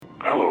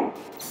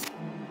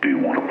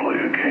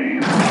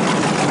shame.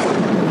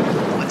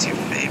 What's your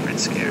favorite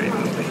scary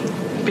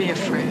movie? Be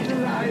afraid.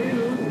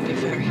 Be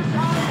very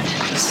afraid.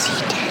 See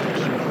dead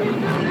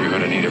people. You're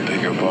gonna need a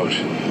bigger boat.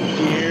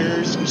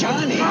 Here's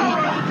Johnny. The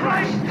power of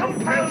Christ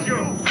compels you!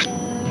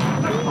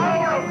 The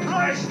power of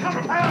Christ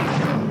compels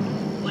you!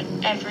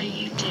 Whatever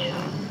you do,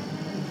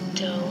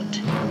 don't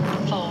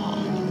fall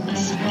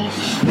asleep.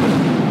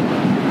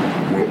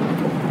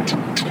 Welcome to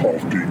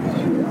Talking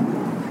Horror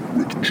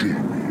with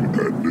Jamie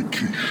and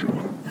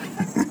Nikisha.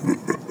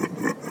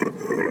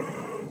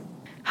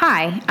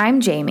 Hi,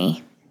 I'm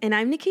Jamie. And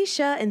I'm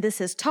Nikisha, and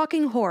this is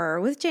Talking Horror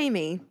with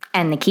Jamie,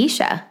 And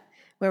Nikisha.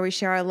 where we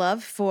share our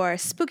love for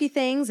spooky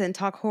things and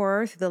talk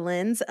horror through the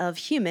lens of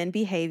human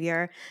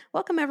behavior.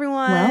 Welcome,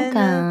 everyone.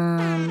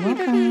 Welcome.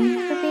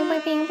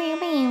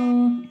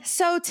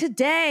 So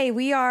today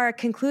we are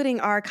concluding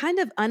our kind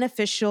of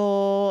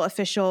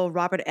official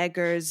Robert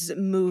Eggers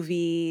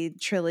movie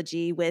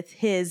trilogy with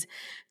his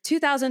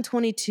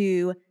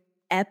 2022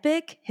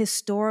 epic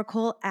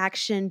historical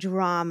action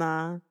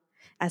drama,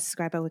 as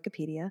described by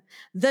Wikipedia,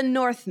 The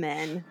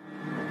Northman.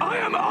 I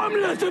am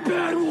Amlet the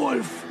Bad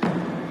Wolf,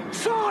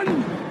 son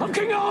of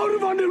King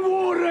Audubon and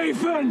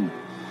Warraven,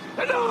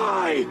 and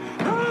I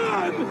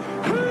am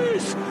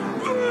his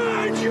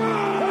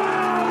vengeance!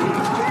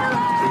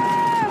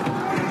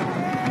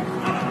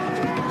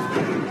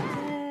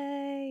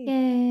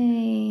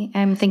 Yay.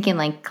 I'm thinking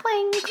like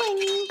clang,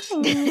 clang,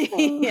 clang,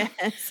 clang.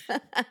 Yes.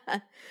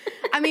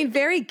 I mean,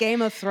 very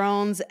Game of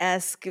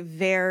Thrones-esque,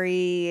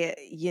 very,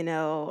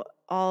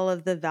 all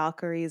of the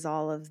Valkyries,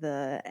 all of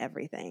the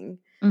everything.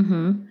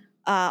 Mm-hmm.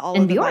 All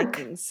And of the Bjork.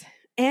 Vikings.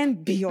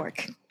 And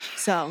Bjork.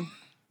 So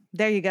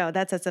there you go.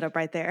 That sets it up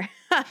right there.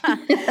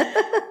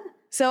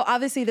 So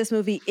obviously this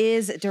movie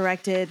is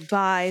directed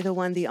by the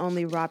one, the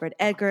only Robert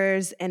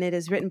Eggers, and it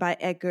is written by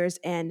Eggers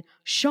and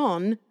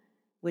Sean,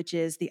 which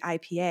is the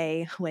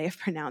IPA way of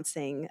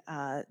pronouncing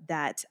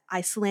that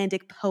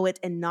Icelandic poet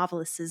and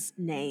novelist's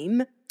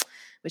name,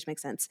 which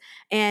makes sense.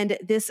 And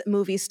this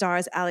movie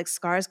stars Alex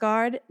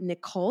Skarsgård,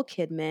 Nicole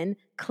Kidman,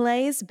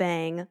 Claes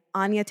Bang,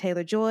 Anya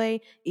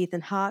Taylor-Joy,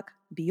 Ethan Hawke,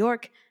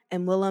 Bjork,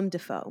 and Willem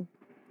Dafoe.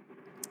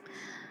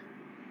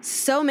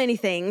 So many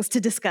things to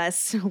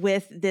discuss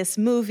with this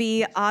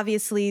movie.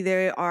 Obviously,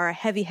 there are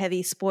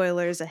heavy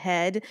spoilers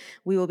ahead.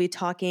 We will be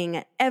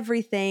talking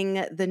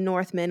everything The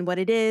Northman, what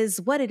it is,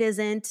 what it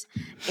isn't.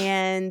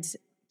 And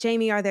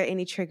Jamie, are there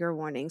any trigger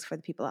warnings for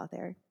the people out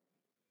there?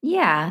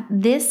 Yeah,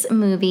 this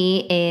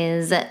movie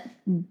is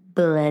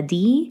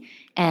bloody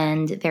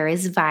and there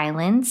is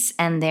violence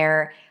and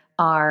there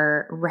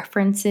are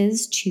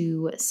references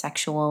to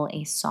sexual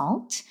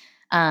assault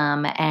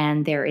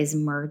and there is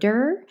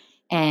murder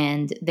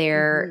and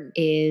there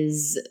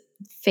is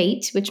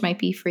fate, which might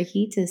be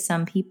freaky to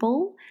some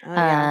people. Oh,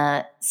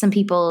 yeah. Some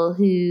people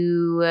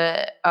who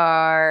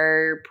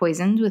are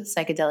poisoned with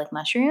psychedelic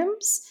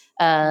mushrooms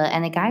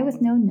and a guy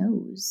with no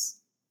nose.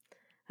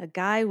 A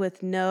guy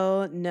with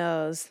no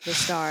nose, the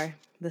star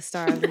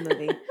of the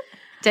movie.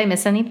 Did I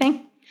miss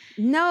anything?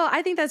 No,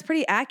 I think that's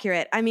pretty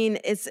accurate. I mean,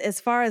 it's as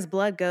far as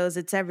blood goes,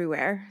 it's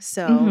everywhere.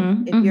 So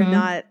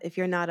if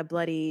you're not a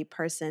bloody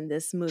person,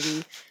 this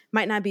movie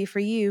might not be for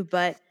you.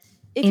 But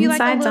if you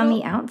like Insides on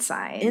the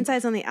outside.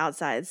 Insides on the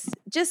outsides,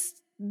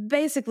 just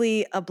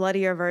basically a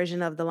bloodier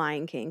version of The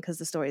Lion King because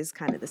the story is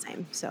kind of the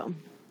same. So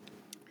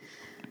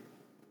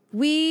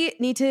we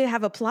need to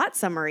have a plot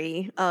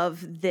summary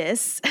of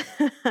this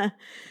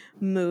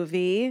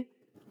movie.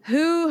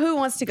 Who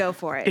wants to go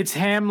for it? It's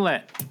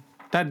Hamlet.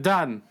 That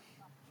done.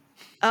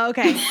 Oh,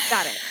 okay,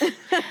 got it.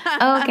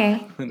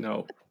 Okay.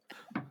 No.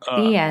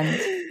 The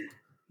end.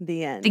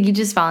 The end. Did you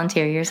just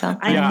volunteer yourself?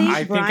 I think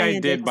I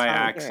Brian did by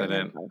volunteer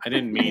accident. himself. I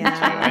didn't mean Yeah.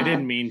 to. I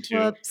didn't mean to.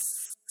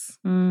 Whoops.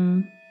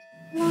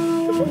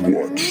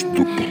 What's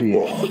the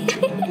plot?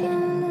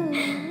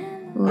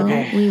 Well,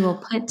 Okay. we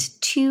will put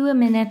 2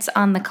 minutes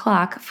on the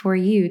clock for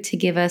you to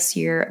give us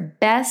your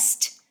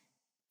best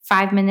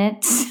 5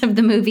 minutes of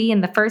the movie in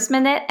the first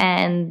minute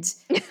and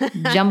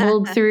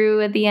jumbled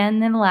through at the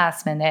end in the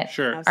last minute.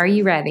 Sure. Are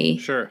you ready?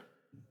 Sure.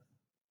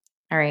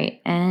 All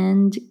right,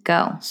 and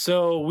go.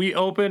 So we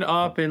open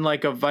up in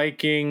like a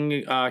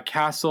Viking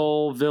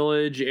castle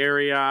village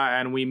area,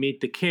 and we meet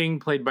the king,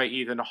 played by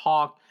Ethan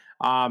Hawke.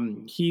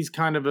 He's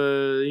kind of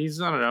he's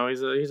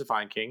a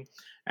fine king.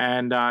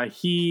 And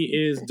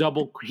he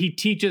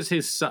teaches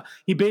his son.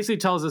 He basically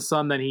tells his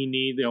son that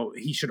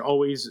he should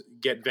always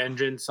get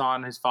vengeance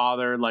on his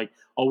father, like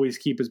always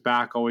keep his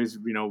back, always,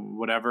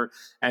 whatever.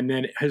 And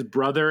then his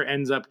brother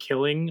ends up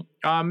killing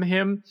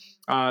him,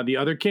 the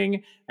other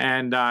king,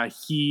 and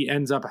he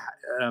ends up.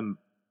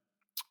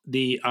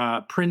 The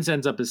prince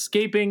ends up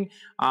escaping,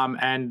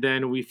 and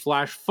then we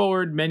flash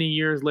forward many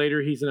years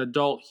later. He's an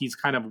adult. He's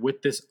kind of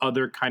with this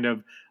other kind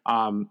of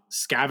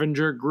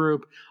scavenger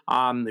group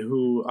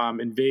who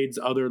invades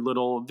other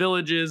little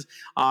villages,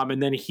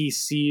 and then he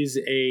sees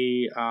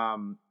a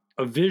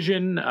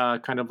vision,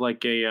 kind of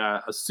like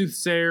a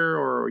soothsayer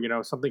or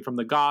something from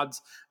the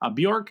gods,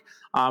 Bjork,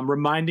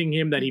 reminding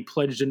him that he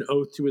pledged an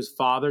oath to his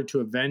father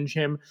to avenge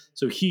him.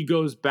 So he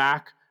goes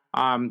back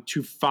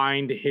to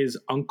find his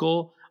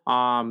uncle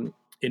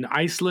in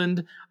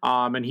Iceland,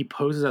 and he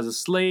poses as a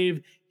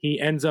slave. He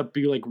ends up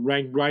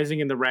rising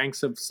in the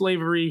ranks of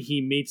slavery.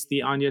 He meets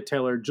the Anya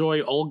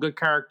Taylor-Joy Olga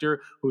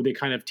character, who they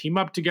kind of team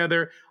up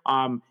together.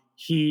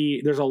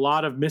 There's a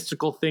lot of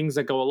mystical things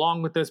that go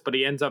along with this, but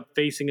he ends up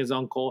facing his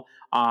uncle,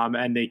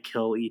 and they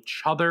kill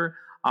each other.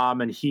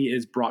 And he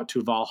is brought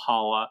to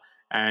Valhalla,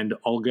 and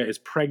Olga is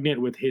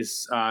pregnant with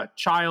his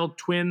child,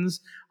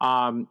 twins.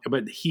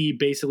 But he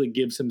basically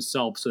gives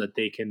himself so that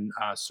they can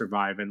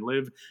survive and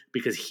live,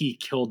 because he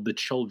killed the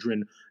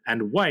children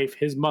and wife,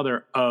 his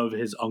mother, of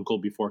his uncle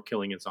before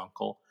killing his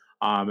uncle.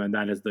 And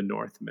that is the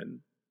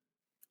Northman.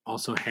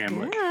 Also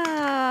Hamlet.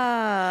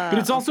 Yeah. But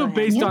it's also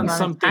based on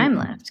something. Time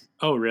left.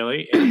 Oh,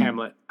 really? In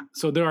Hamlet.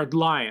 So there are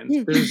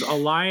lions. There's a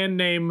lion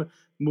named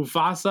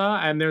Mufasa,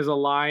 and there's a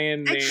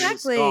lion named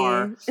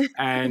Scar.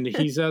 And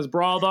he says,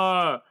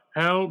 "Brother,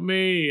 help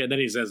me." And then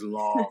he says,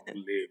 "Long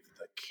live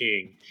the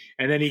king."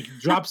 And then he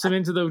drops him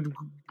into the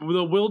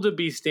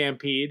wildebeest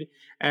stampede.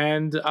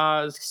 And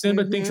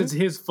Simba thinks it's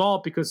his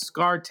fault because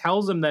Scar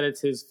tells him that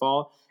it's his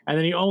fault. And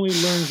then he only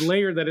learns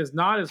later that it's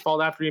not his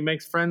fault after he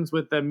makes friends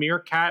with a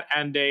meerkat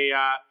and a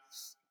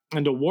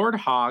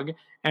warthog.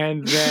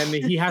 And then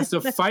he has to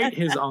fight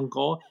his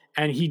uncle,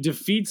 and he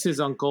defeats his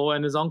uncle,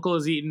 and his uncle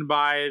is eaten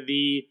by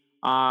the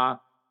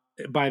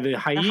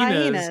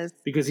hyenas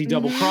because he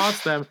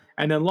double-crossed them.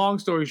 And then, long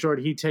story short,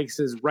 he takes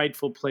his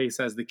rightful place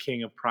as the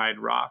king of Pride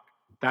Rock.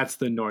 That's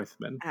the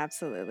Northman.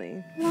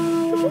 Absolutely.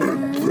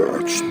 And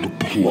that's the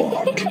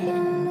plot.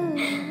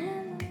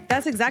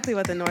 That's exactly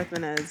what the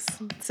Northman is.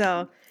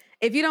 So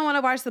if you don't want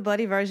to watch the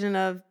bloody version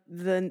of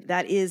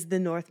that is the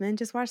Northman,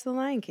 just watch The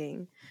Lion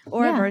King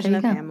or a version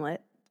of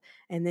Hamlet.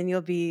 And then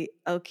you'll be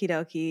okie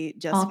dokie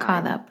just all fine.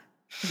 caught up.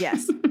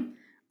 Yes.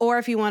 Or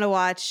if you want to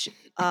watch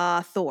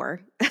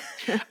Thor.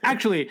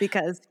 Actually,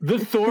 because the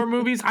Thor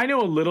movies, I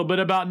know a little bit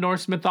about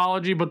Norse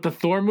mythology, but the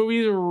Thor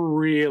movies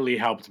really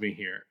helped me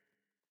here.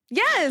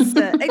 Yes,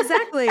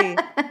 exactly.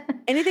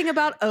 Anything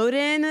about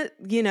Odin,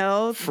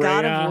 Freya,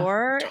 God of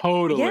War.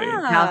 Totally.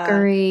 Yeah.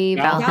 Valkyrie,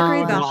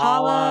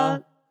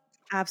 Valhalla.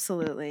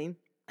 Absolutely.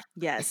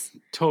 Yes.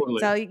 Totally.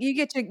 So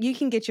you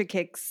can get your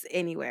kicks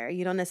anywhere.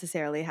 You don't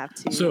necessarily have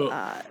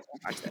to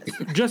watch this.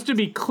 Just to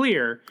be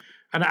clear,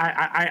 and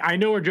I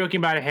know we're joking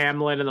about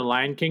Hamlet and the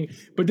Lion King,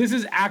 but this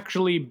is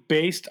actually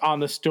based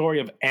on the story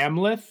of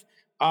Amleth,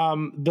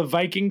 the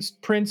Viking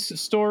prince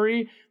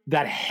story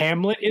that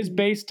Hamlet is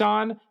based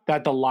on,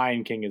 that the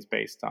Lion King is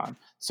based on.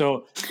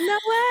 So no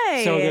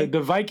way. So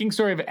the Viking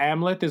story of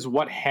Amleth is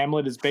what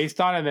Hamlet is based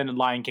on, and then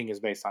Lion King is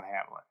based on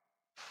Hamlet.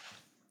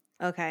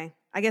 Okay.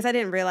 I guess I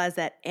didn't realize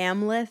that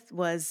Amleth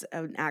was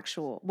an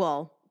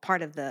actual,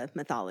 part of the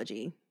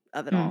mythology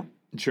of it all.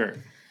 Sure.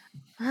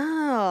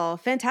 Oh,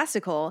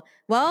 fantastical.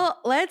 Well,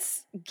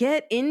 let's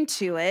get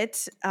into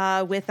it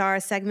with our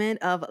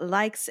segment of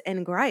likes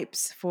and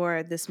gripes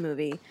for this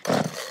movie.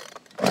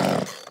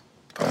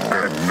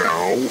 And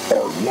now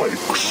our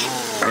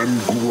likes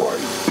and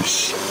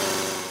gripes.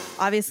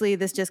 Obviously,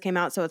 this just came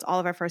out, so it's all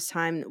of our first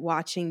time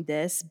watching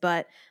this.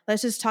 But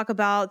let's just talk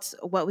about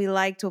what we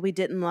liked, what we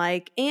didn't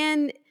like,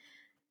 and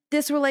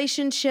this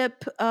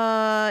relationship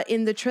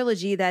in the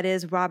trilogy that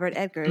is Robert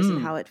Eggers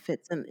and how it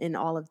fits in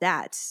all of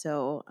that.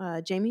 So,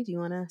 Jamie, do you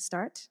want to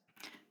start?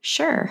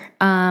 Sure.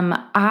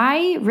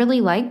 I really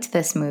liked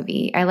this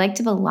movie. I liked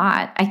it a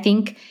lot. I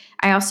think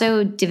I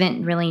also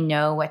didn't really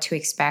know what to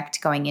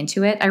expect going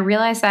into it. I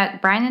realized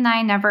that Brian and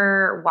I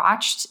never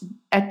watched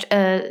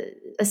a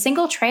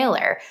single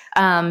trailer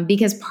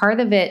because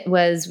part of it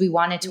was we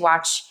wanted to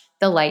watch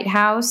The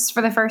Lighthouse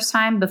for the first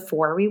time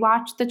before we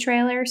watched the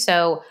trailer.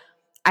 So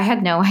I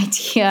had no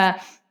idea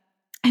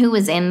who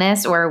was in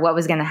this or what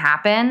was going to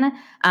happen.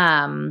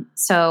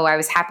 So I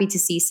was happy to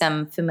see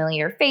some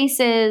familiar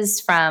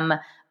faces from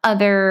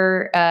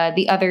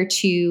the other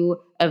two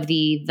of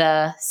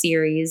the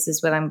series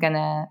is what I'm going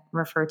to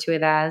refer to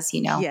it as,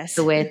 yes.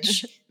 The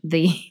Witch,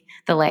 the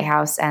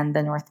Lighthouse, and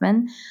the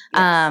Northman.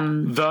 Yes.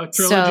 The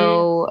trilogy?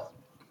 So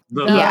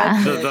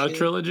the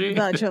trilogy?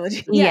 The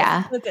trilogy.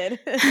 Yeah. Yes,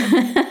 that's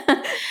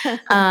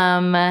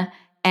it.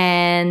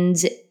 And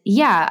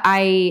yeah,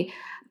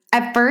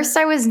 at first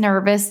I was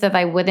nervous that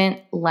I wouldn't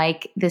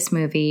like this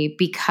movie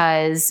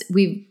because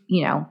we've,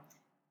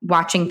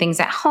 watching things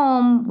at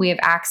home, we have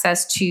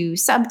access to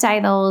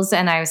subtitles.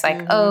 And I was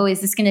like, oh,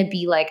 is this going to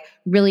be like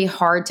really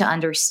hard to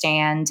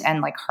understand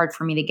and like hard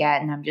for me to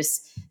get? And I'm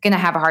just going to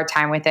have a hard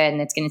time with it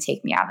and it's going to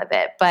take me out of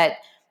it. But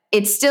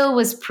it still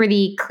was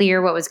pretty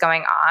clear what was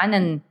going on.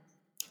 And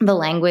the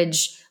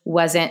language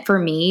wasn't for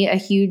me a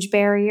huge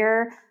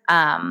barrier.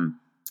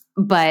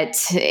 But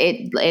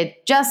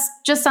it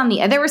just on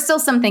the, there were still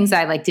some things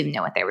that I like didn't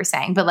know what they were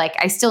saying, but like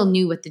I still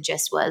knew what the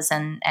gist was.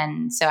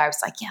 And so I was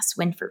like, yes,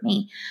 win for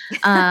me.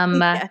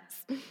 Yes.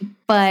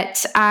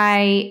 But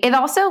it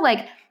also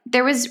like,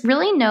 there was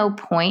really no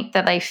point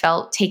that I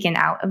felt taken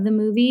out of the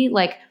movie.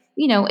 Like,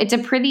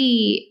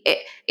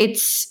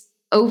 it's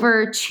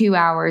over 2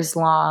 hours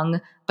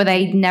long, but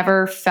I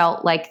never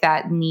felt like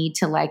that need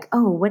to like,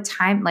 oh, what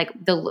time? Like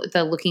the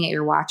looking at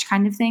your watch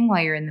kind of thing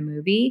while you're in the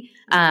movie.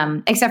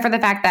 Except for the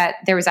fact that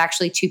there was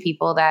actually 2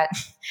 people that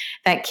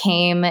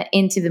came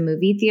into the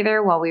movie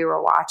theater while we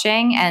were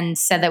watching and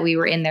said that we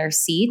were in their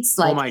seats.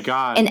 Like, oh my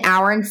God. an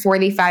hour and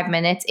 45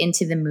 minutes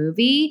into the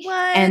movie.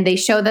 What? And they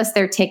showed us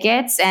their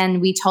tickets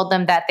and we told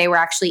them that they were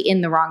actually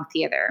in the wrong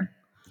theater.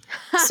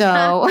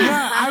 So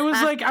Yeah, I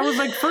was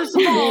like, first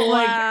of all,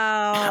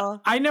 Wow.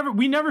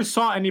 we never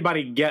saw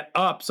anybody get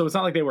up, so it's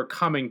not like they were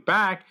coming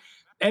back.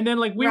 And then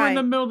like we were in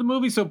the Right. middle of the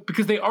movie, so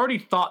because they already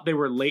thought they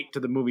were late to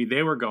the movie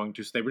they were going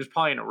to, so they were just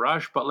probably in a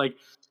rush. But like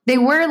they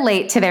were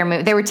late to their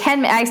movie. They were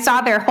 10. I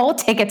saw their whole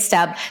ticket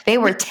stub. They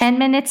were 10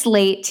 minutes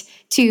late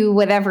to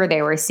whatever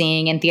they were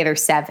seeing in theater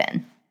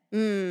 7.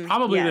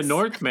 probably yes. the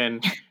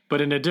Northman,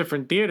 but in a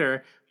different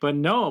theater. But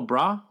no,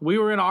 brah, we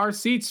were in our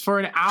seats for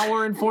an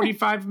hour and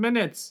 45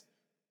 minutes.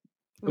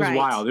 It was Right.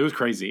 wild. It was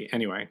crazy.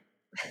 Anyway.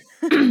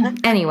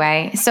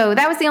 Anyway, so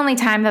that was the only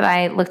time that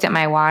I looked at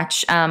my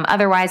watch.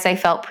 Otherwise, I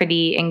felt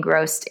pretty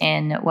engrossed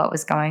in what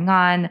was going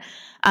on.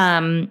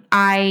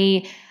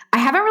 I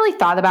haven't really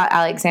thought about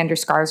Alexander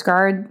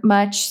Skarsgård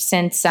much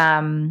since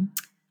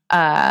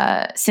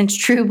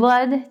True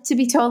Blood, to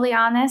be totally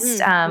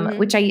honest.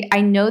 Which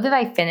I know that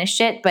I finished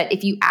it, but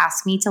if you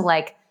ask me to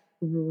like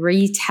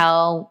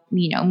retell,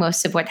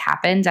 most of what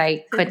happened,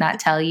 I could not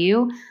tell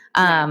you.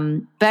 But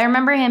I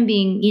remember him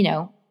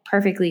being,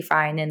 perfectly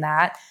fine in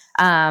that.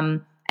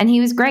 And he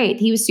was great.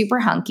 He was super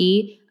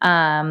hunky,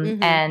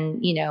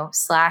 and,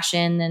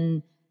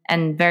 slashing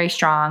and very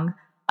strong.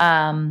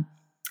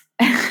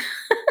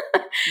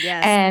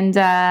 Yes. And so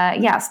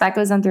that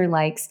goes under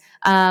likes.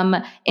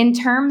 In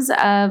terms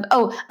of,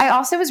 I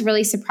also was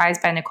really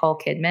surprised by Nicole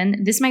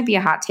Kidman. This might be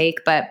a hot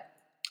take, but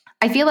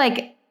I feel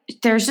like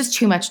there's just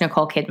too much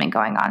Nicole Kidman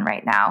going on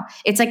right now.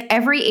 It's like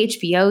every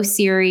HBO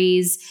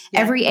series,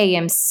 every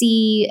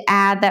AMC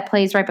ad that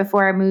plays right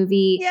before a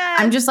movie. Yes.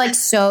 I'm just like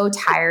so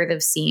tired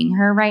of seeing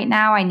her right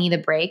now. I need a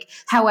break.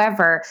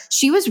 However,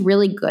 she was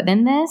really good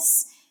in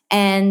this.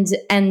 And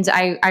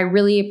I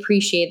really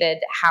appreciated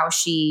how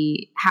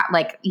she,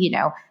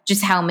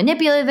 just how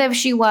manipulative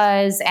she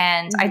was.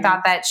 And I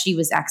thought that she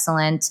was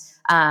excellent.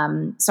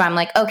 So I'm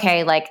like,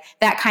 okay, like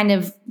that kind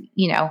of,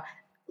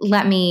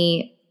 let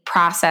me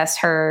process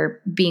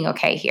her being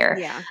okay here.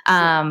 Yeah.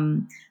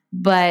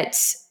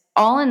 But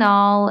all in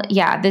all,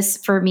 this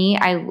for me,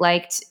 I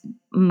liked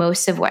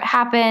most of what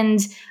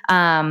happened.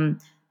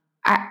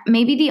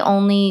 Maybe the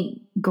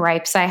only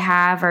gripes I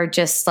have are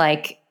just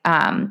like,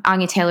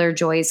 Anya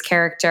Taylor-Joy's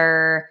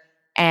character,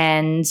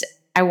 and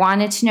I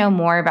wanted to know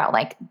more about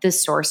like the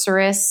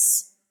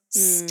sorceress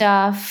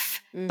stuff.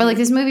 But like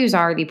this movie was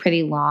already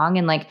pretty long,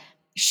 and like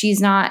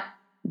she's not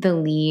the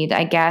lead,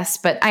 I guess.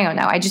 But I don't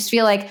know. I just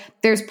feel like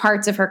there's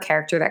parts of her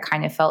character that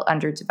kind of felt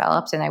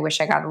underdeveloped, and I wish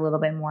I got a little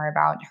bit more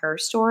about her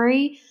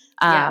story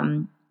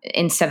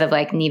instead of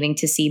like needing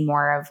to see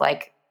more of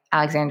like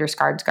Alexander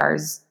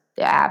Skarsgård's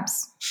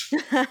abs.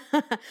 Well,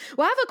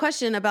 I have a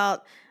question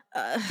about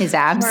his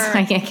abs.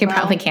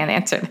 Probably can't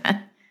answer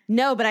that.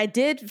 No, but I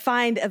did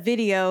find a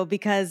video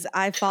because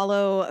I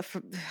follow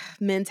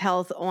Men's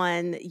Health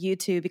on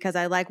YouTube because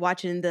I like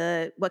watching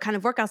what kind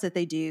of workouts that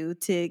they do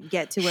to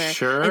get to where.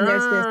 Sure. And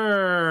there's this.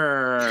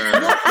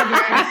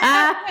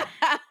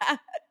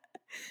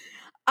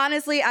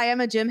 Honestly, I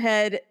am a gym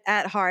head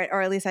at heart,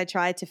 or at least I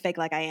try to fake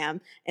like I am.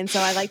 And so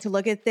I like to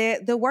look at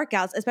the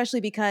workouts,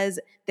 especially because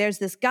there's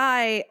this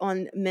guy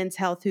on Men's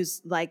Health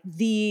who's like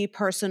the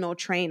personal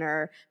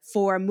trainer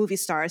for movie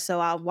stars.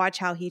 So I'll watch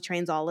how he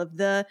trains all of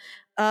the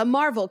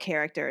Marvel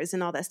characters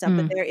and all that stuff.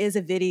 But there is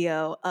a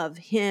video of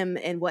him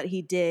and what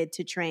he did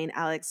to train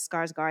Alex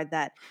Skarsgård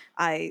that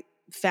I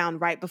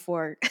found right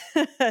before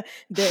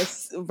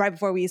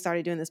we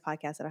started doing this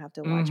podcast that I have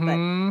to watch.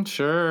 But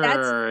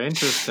sure,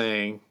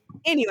 interesting.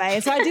 Anyway,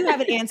 so I do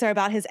have an answer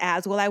about his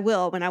abs. Well, I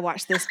will when I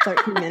watch this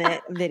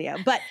 13-minute video.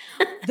 But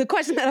the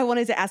question that I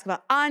wanted to ask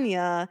about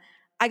Anya,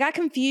 I got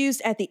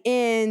confused at the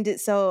end.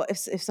 So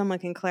if someone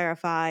can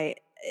clarify,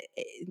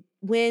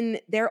 when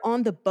they're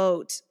on the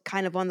boat,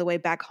 kind of on the way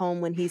back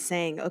home, when he's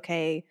saying,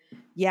 okay,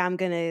 yeah, I'm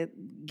going to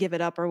give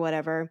it up or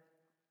whatever.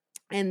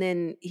 And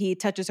then he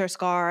touches her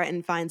scar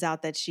and finds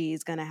out that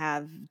she's going to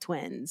have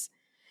twins.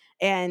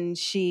 And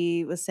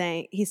he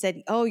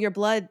said, oh,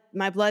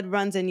 my blood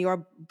runs in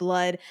your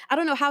blood. I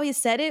don't know how he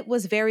said it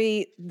was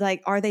very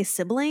like, are they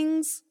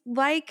siblings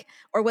like,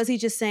 or was he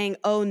just saying,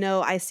 oh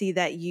no, I see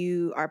that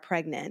you are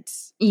pregnant?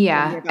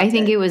 Yeah, I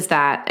think it was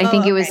that. I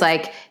think it was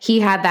like,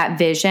 he had that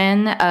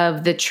vision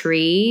of the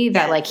tree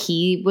that like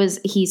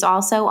he's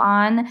also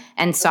on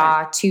and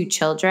saw 2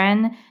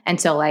 children. And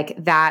so like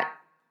that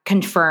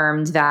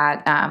confirmed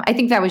that, I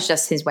think that was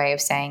just his way of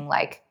saying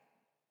like,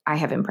 I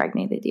have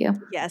impregnated you.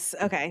 Yes.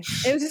 Okay.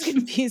 It was just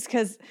confused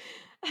because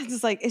I was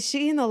just like, is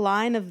she in the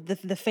line of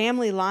the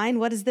family line?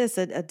 What is this?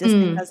 A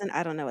distant cousin?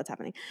 I don't know what's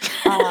happening.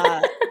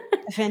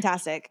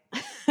 Fantastic.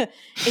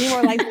 Any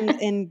more likes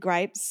and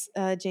gripes,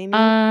 Jamie?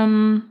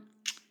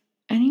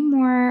 Any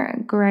more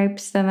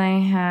gripes that I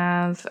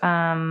have?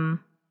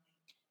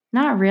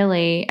 Not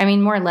really. I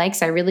mean, more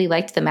likes. I really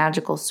liked the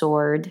magical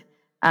sword.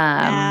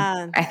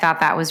 I thought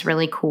that was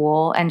really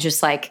cool. And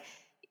just like,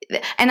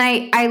 and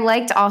I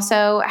liked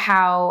also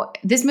how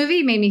this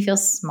movie made me feel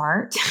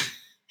smart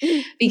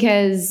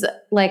because,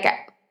 like,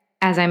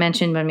 as I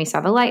mentioned when we saw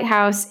The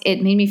Lighthouse,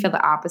 it made me feel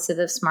the opposite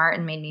of smart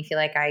and made me feel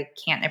like I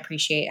can't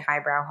appreciate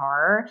highbrow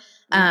horror.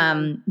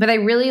 But I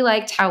really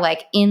liked how,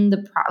 like,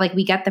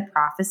 we get the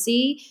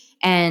prophecy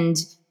and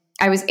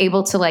I was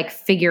able to, like,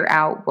 figure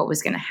out what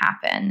was going to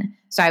happen.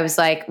 So I was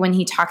like, when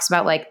he talks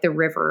about, like, the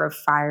river of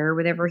fire,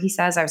 whatever he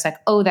says, I was like,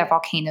 oh, that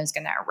volcano is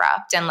going to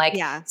erupt and, like,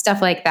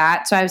 stuff like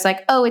that. So I was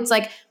like, oh, it's,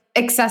 like,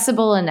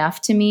 accessible enough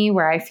to me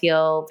where I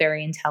feel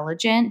very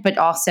intelligent, but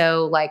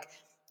also, like,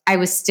 I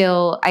was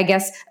still, I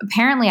guess,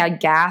 apparently I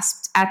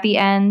gasped at the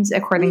end,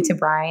 according to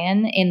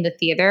Brian, in the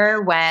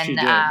theater when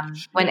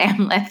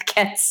Amleth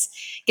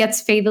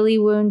gets fatally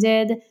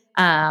wounded.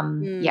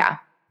 Yeah.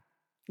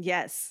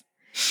 Yes.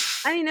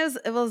 I mean,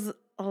 it was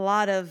a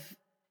lot of,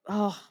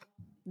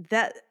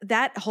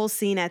 that whole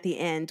scene at the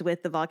end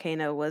with the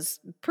volcano was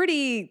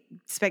pretty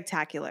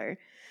spectacular.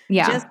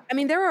 Yeah.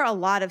 There were a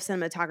lot of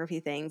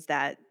cinematography things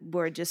that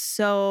were just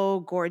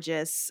so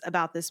gorgeous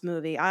about this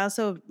movie. I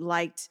also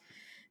liked,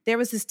 there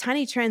was this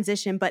tiny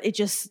transition, but it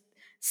just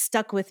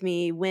stuck with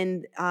me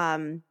when,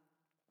 when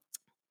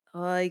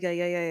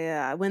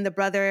the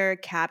brother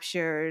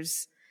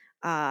captures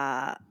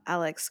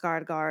Alex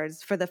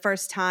Skarsgård for the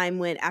first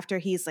time, after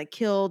he's like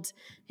killed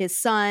his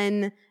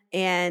son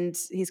and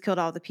he's killed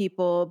all the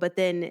people, but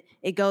then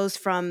it goes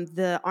from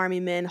the army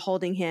men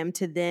holding him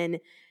to then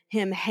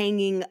him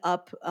hanging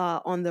up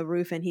on the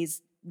roof and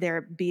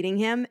they're beating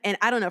him. And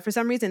I don't know, for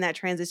some reason that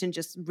transition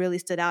just really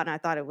stood out and I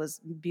thought it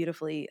was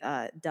beautifully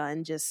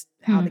done, just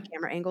how the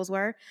camera angles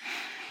were.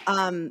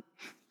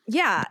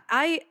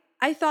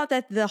 I thought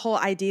that the whole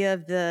idea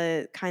of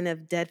the kind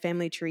of dead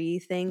family tree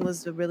thing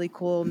was a really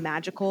cool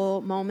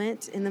magical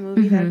moment in the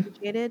movie that I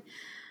appreciated.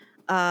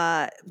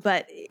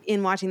 But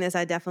in watching this,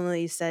 I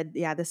definitely said,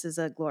 yeah, this is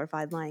a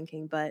glorified Lion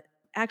King, but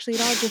actually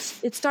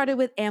it started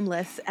with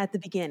Amleth at the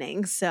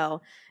beginning. So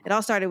it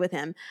all started with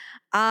him.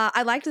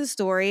 I liked the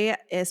story,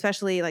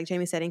 especially like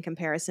Jamie said, in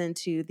comparison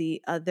to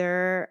the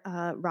other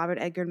Robert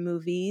Eggers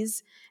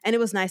movies. And it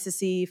was nice to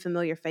see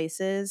familiar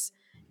faces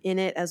in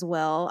it as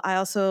well. I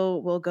also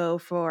will go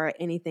for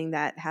anything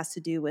that has to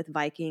do with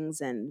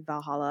Vikings and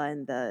Valhalla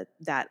and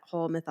that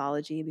whole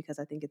mythology because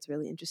I think it's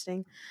really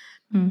interesting.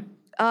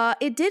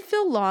 It did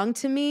feel long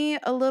to me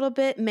a little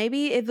bit.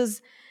 Maybe it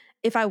was,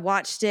 if I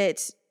watched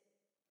it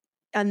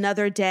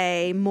another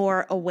day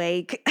more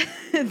awake,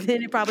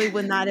 then it probably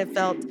would not have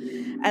felt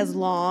as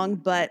long.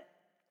 But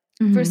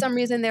for some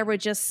reason, there were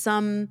just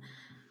some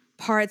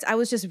parts I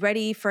was just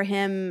ready for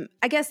him.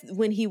 I guess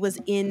when he was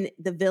in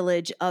the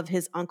village of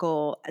his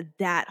uncle,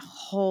 that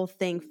whole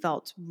thing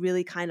felt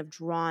really kind of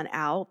drawn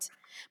out.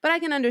 But I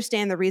can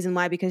understand the reason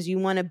why, because you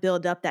want to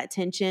build up that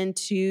tension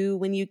to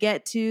when you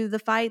get to the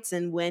fights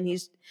and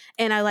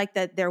and I like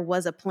that there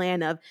was a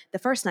plan of the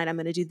first night I'm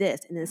going to do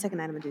this and then the second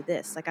night I'm going to do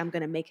this. Like I'm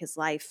going to make his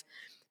life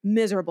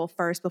miserable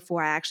first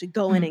before I actually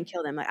go in and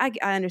kill them. Like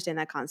I understand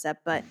that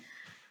concept, but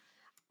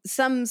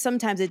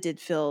sometimes it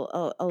did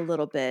feel a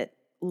little bit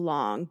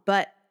long,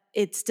 but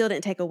it still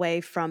didn't take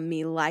away from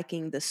me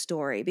liking the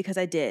story because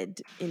I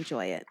did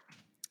enjoy it.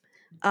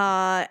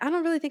 I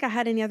don't really think I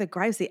had any other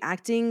gripes. The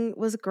acting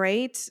was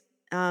great.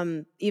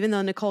 Even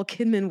though Nicole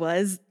Kidman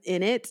was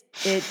in it,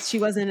 she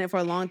wasn't in it for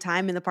a long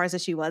time. In the parts that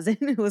she was in,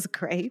 it was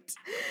great.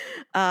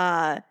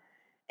 And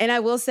I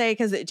will say,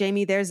 because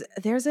Jamie, there's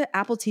an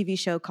Apple TV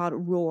show called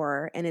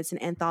Roar, and it's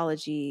an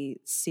anthology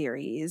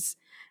series.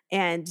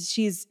 And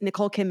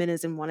Nicole Kidman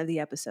is in one of the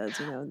episodes,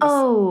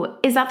 Oh,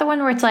 is that the one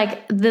where it's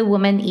like the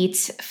woman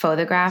eats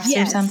photographs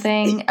or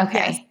something?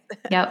 Okay. Yes.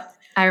 Yep.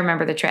 I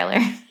remember the trailer.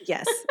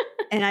 Yes.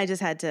 And I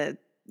just had to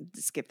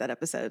skip that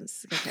episode.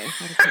 Okay.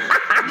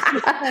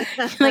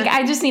 Like,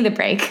 I just need a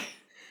break.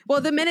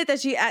 Well, the minute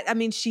that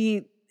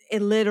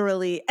it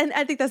literally, and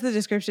I think that's the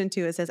description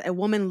too. It says a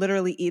woman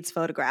literally eats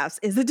photographs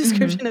is the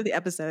description of the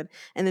episode.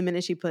 And the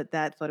minute she put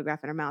that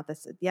photograph in her mouth, I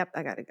said, yep,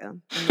 I got to go.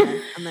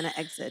 I'm going to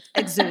exit.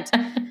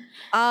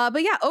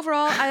 But yeah,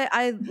 overall,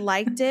 I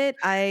liked it.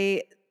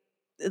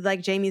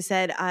 Like Jamie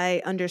said,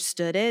 I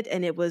understood it,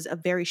 and it was a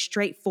very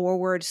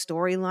straightforward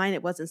storyline.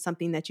 It wasn't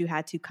something that you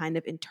had to kind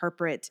of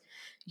interpret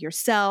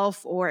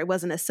yourself, or it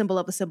wasn't a symbol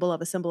of a symbol of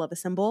a symbol of a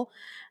symbol.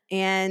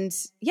 And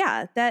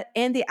yeah,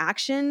 and the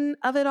action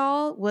of it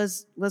all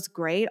was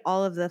great.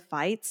 All of the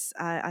fights,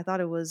 I thought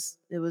it was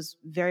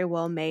very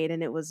well made,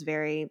 and it was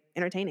very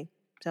entertaining.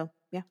 So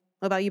yeah,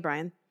 what about you,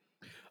 Brian?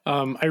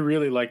 I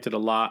really liked it a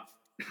lot.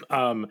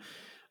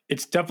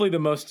 It's definitely the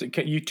most,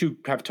 you two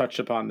have touched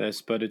upon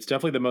this, but it's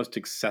definitely the most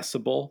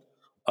accessible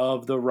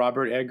of the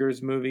Robert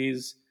Eggers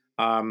movies.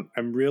 I'm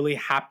really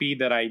happy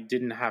that I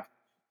didn't have,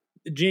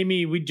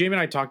 Jamie and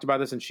I talked about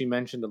this and she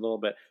mentioned a little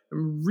bit.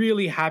 I'm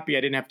really happy I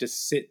didn't have to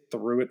sit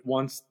through it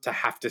once to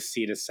have to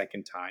see it a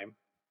second time,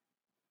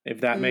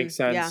 if that makes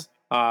sense.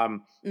 Yeah.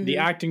 The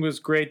acting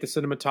was great. The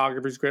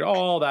cinematography was great.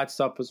 All that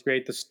stuff was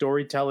great. The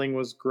storytelling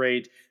was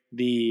great.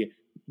 The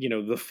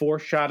the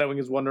foreshadowing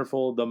is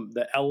wonderful.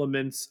 The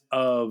elements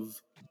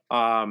of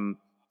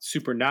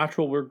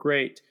Supernatural were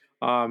great.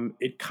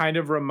 It kind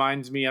of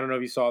reminds me, I don't know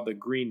if you saw The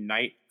Green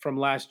Knight from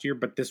last year,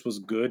 but this was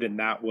good and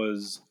that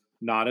was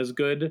not as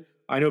good.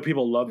 I know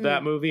people love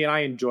that movie and I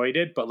enjoyed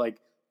it, but like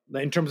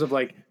in terms of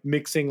like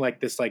mixing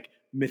like this like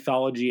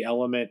mythology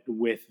element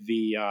with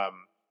the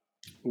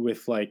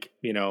with like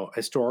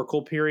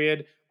historical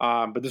period,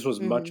 but this was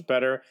much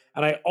better.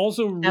 And I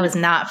also that was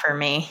not for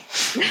me.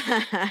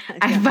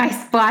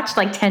 I watched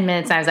like 10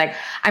 minutes and I was like,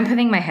 I'm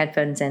putting my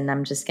headphones in,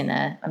 I'm just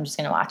gonna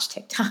watch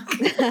TikTok.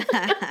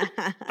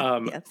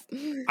 Yes.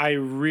 I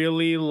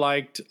really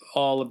liked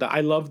all of that.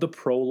 I love the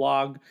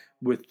prologue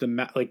with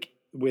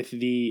with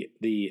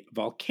the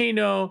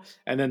volcano,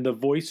 and then the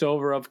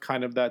voiceover of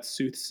kind of that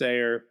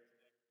soothsayer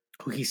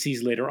who he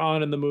sees later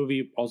on in the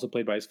movie, also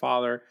played by his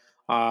father.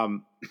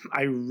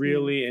 I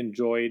really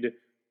enjoyed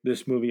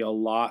this movie a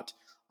lot.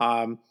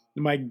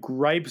 My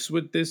gripes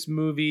with this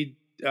movie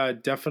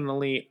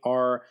definitely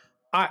are,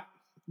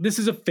 this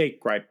is a fake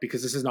gripe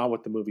because this is not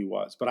what the movie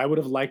was, but I would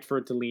have liked for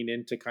it to lean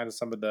into kind of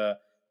some of the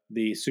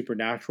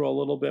supernatural a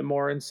little bit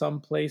more in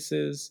some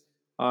places,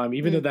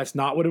 even though that's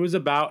not what it was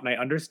about. And I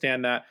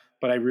understand that,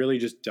 but I really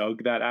just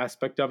dug that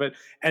aspect of it.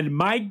 And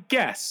my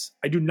guess,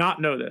 I do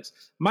not know this,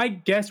 my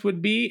guess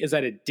would be is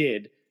that it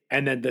did.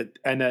 And then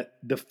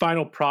the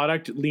final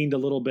product leaned a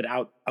little bit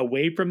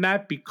away from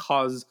that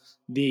because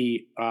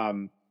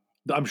I'm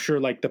sure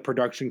like the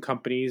production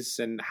companies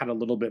and had a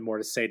little bit more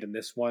to say than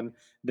this one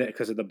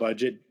because of the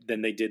budget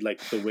than they did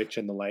like The Witch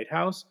and The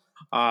Lighthouse.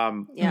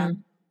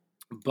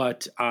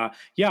 But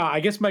I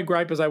guess my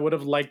gripe is I would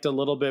have liked a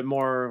little bit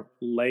more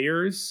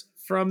layers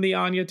from the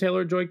Anya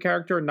Taylor-Joy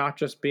character, not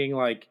just being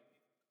like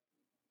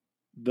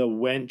the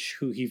wench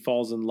who he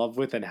falls in love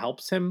with and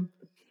helps him.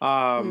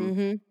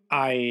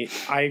 I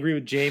agree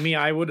with Jamie.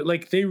 I would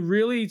like they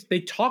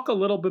talk a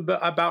little bit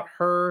about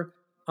her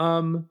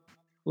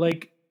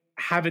like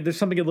there's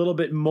something a little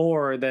bit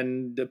more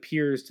than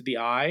appears to the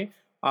eye.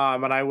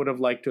 And I would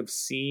have liked to have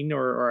seen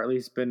or at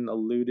least been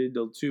alluded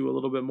to a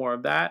little bit more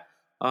of that.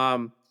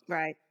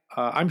 Right.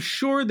 I'm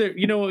sure that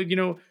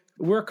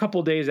we're a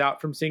couple days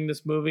out from seeing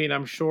this movie, and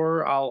I'm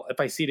sure if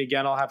I see it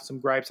again, I'll have some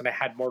gripes, and I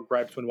had more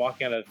gripes when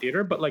walking out of the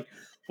theater. But like,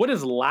 what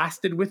has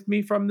lasted with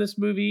me from this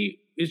movie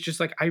is just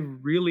like I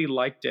really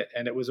liked it,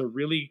 and it was a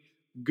really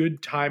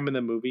good time in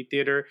the movie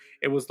theater.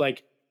 It was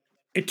like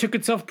it took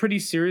itself pretty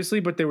seriously,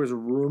 but there was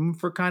room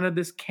for kind of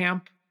this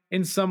camp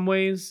in some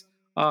ways.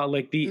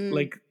 Even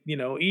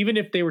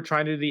if they were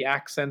trying to do the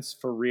accents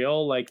for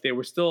real, like they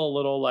were still a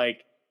little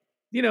like.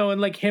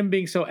 And like him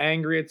being so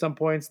angry at some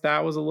points,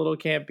 that was a little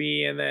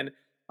campy. And then,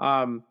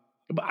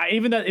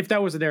 even if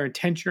that was their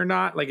intention or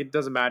not, like it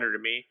doesn't matter to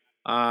me.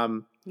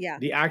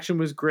 The action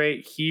was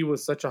great. He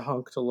was such a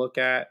hunk to look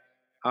at.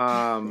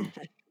 And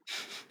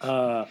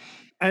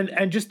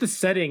just the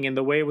setting and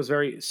the way it was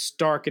very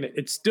stark, and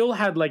it still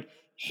had like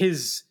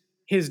his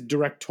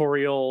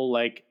directorial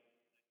like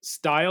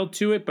style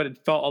to it, but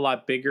it felt a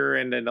lot bigger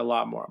and a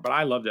lot more. But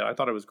I loved it. I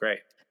thought it was great.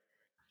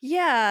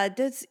 Yeah,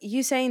 that's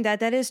you saying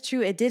that is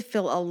true. It did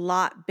feel a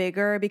lot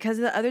bigger because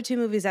of the other two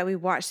movies that we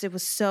watched. It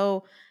was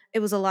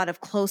a lot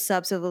of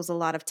close-ups. It was a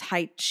lot of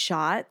tight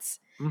shots.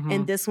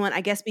 And this one,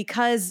 I guess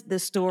because the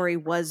story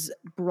was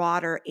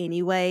broader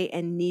anyway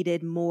and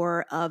needed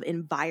more of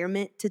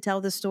environment to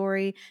tell the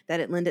story, that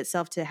it lent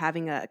itself to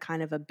having a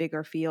kind of a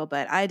bigger feel.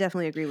 But I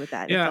definitely agree with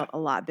that. Yeah. It felt a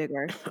lot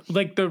bigger.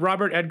 Like the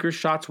Robert Edgar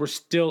shots were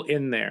still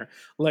in there.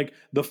 Like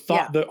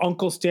the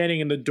uncle standing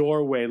in the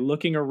doorway,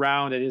 looking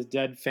around at his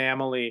dead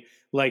family,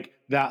 like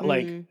that,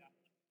 like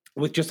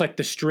with just like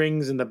the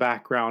strings in the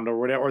background or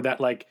whatever, or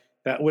that like,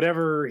 that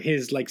whatever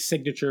his like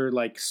signature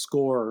like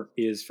score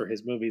is for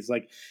his movies,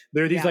 like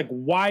there are these like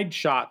wide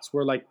shots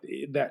where like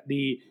that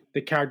the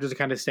characters are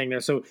kind of staying there,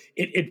 so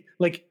it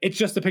like it's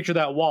just a picture of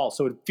that wall,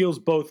 so it feels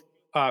both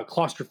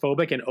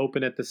claustrophobic and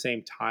open at the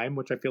same time,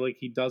 which I feel like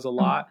he does a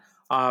lot.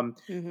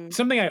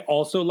 Something I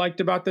also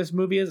liked about this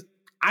movie is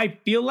I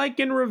feel like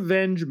in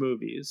revenge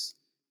movies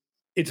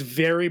it's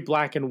very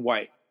black and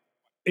white.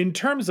 In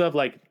terms of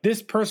like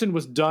this person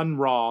was done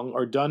wrong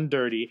or done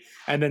dirty,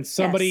 and then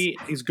somebody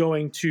is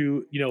going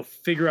to,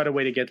 figure out a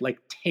way to get like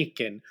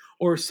taken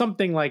or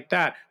something like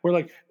that. Where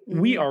like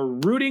we are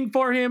rooting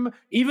for him,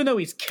 even though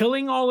he's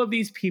killing all of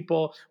these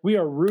people. We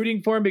are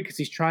rooting for him because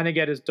he's trying to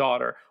get his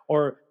daughter,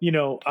 or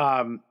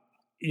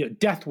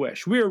Death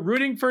Wish. We are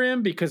rooting for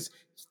him because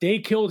they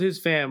killed his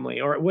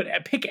family, or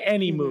pick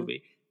any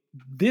movie.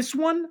 This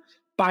one,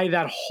 by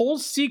that whole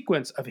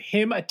sequence of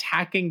him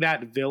attacking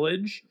that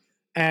village.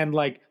 And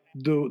like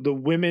the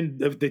women,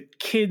 the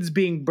kids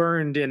being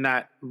burned in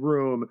that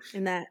room,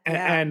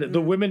 and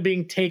the women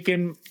being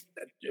taken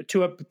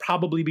to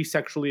probably be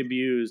sexually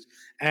abused,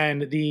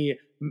 and the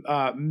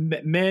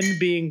men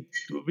being,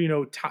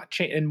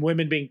 and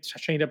women being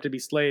chained up to be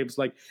slaves.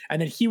 Like,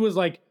 and then he was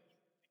like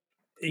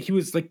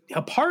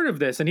a part of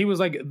this, and he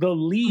was like the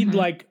lead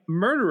like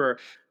murderer.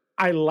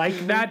 I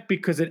like that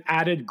because it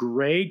added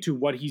gray to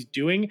what he's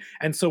doing.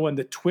 And so when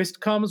the twist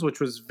comes, which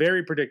was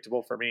very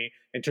predictable for me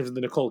in terms of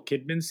the Nicole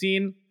Kidman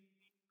scene,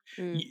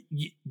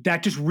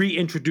 that just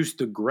reintroduced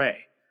the gray.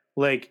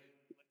 Like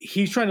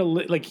he's trying to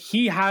like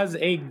he has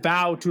a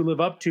vow to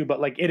live up to, but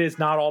like it is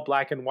not all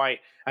black and white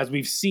as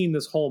we've seen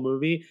this whole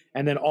movie.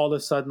 And then all of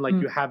a sudden, like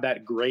you have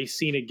that gray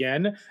scene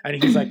again,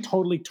 and he's like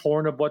totally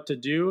torn of what to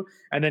do.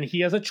 And then he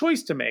has a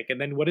choice to make.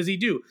 And then what does he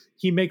do?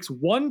 He makes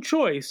one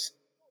choice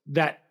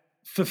that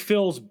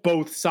fulfills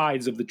both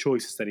sides of the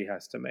choices that he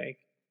has to make.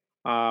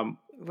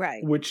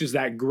 Right. Which is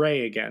that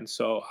gray again.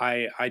 So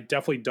I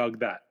definitely dug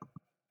that.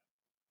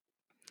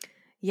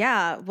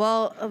 Yeah,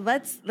 well,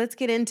 let's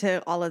get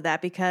into all of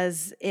that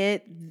because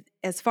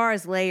as far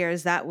as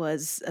layers, that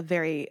was a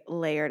very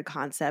layered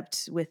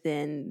concept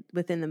within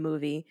the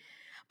movie.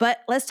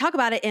 But let's talk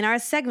about it in our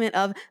segment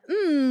of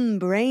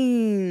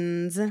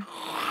brains.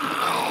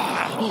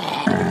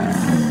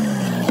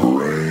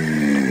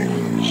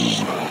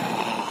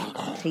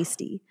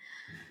 Tasty.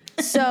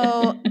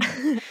 So,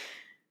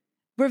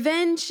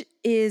 revenge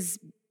is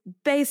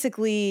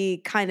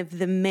basically kind of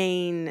the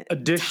main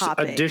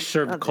topic. A dish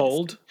served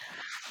cold.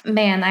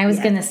 Man, I was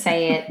going to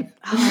say it.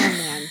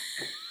 Oh,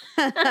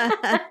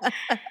 man.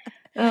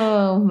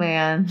 Oh,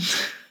 man.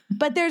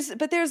 But there's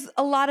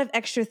a lot of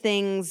extra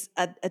things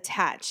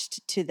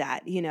attached to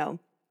that, you know.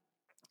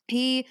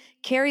 He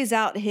carries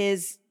out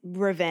his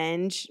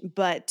revenge,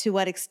 but to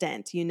what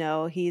extent? You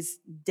know, he's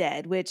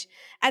dead, which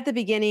at the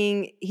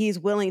beginning, he's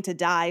willing to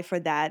die for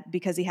that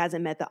because he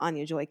hasn't met the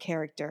Anya Joy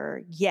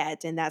character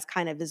yet. And that's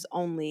kind of his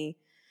only...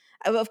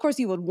 Of course,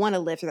 you would want to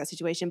live through that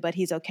situation, but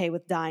he's okay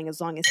with dying as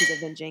long as he's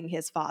avenging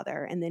his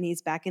father. And then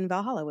he's back in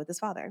Valhalla with his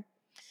father.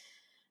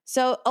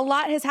 So a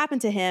lot has happened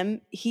to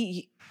him.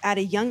 He, at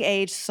a young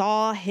age,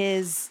 saw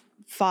his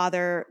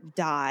father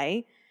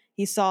die.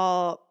 He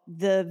saw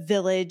the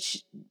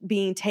village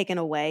being taken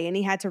away, and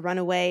he had to run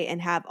away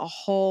and have a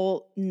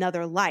whole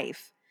nother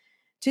life,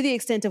 to the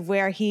extent of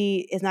where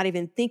he is not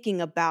even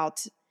thinking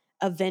about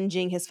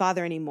avenging his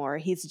father anymore.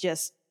 He's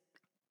just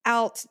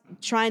out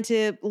trying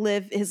to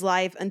live his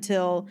life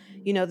until,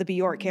 you know, the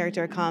Bjork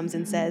character comes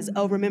and says,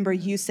 oh, remember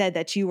you said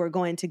that you were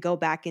going to go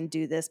back and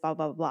do this, blah,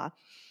 blah, blah.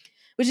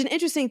 Which is an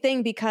interesting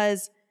thing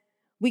because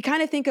we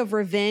kind of think of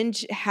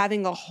revenge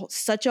having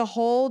such a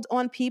hold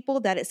on people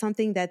that it's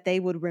something that they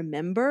would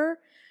remember.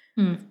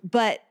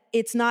 But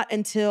it's not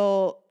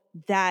until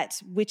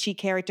that witchy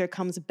character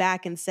comes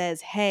back and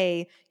says,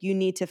 hey, you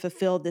need to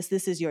fulfill this.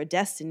 This is your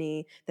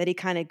destiny, that he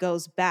kind of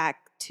goes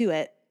back to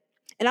it.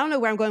 And I don't know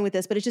where I'm going with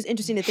this, but it's just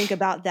interesting to think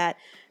about that.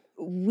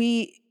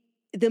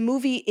 The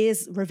movie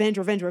is revenge,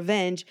 revenge,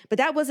 revenge, but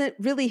that wasn't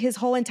really his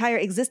whole entire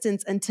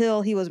existence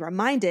until he was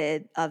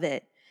reminded of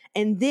it.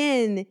 And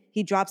then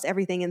he drops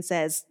everything and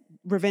says,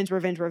 revenge,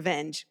 revenge,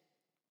 revenge.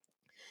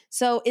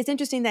 So it's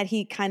interesting that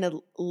he kind of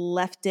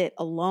left it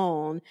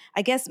alone.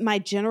 I guess my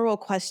general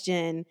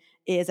question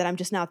is that I'm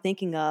just now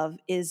thinking of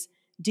is,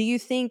 do you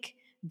think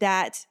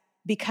that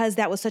because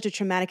that was such a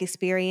traumatic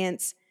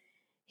experience,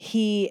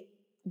 he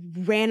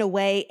ran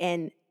away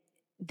and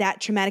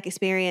that traumatic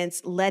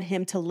experience led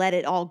him to let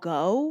it all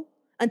go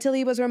until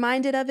he was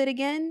reminded of it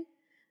again?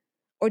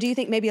 Or do you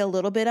think maybe a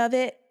little bit of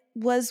it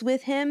was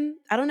with him?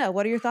 I don't know.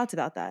 What are your thoughts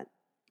about that?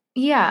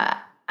 Yeah,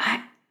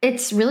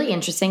 it's really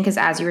interesting because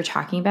as you were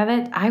talking about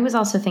it, I was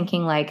also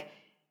thinking like,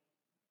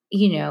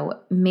 you know,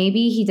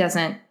 maybe he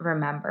doesn't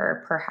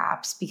remember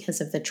perhaps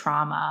because of the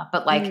trauma,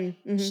 but like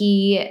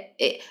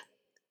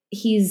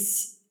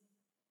he's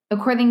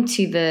according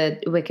to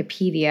the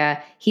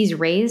Wikipedia, he's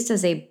raised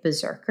as a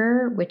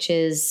berserker, which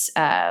is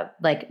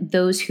like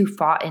those who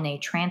fought in a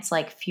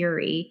trance-like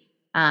fury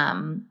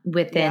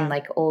within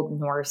like Old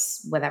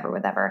Norse,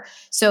 whatever.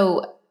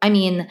 So, I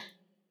mean,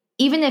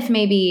 even if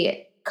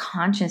maybe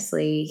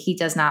consciously he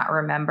does not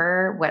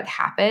remember what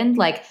happened,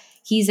 like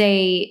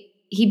he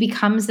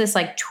becomes this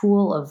like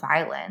tool of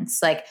violence.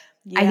 Like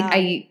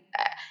I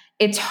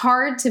it's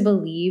hard to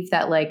believe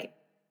that like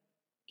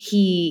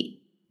he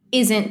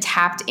isn't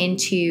tapped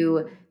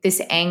into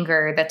this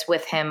anger that's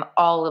with him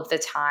all of the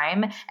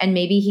time. And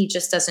maybe he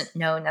just doesn't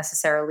know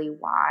necessarily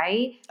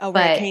why. Oh,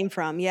 where it came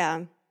from.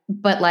 Yeah.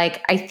 But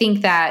like, I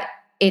think that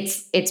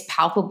it's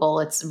palpable.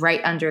 It's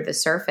right under the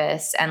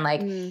surface. And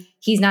like,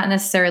 he's not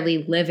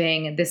necessarily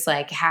living this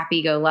like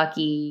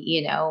happy-go-lucky,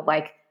 you know,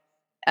 like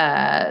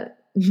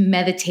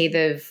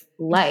meditative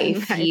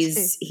life. Right.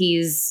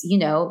 He's, you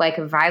know, like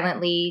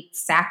violently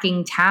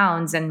sacking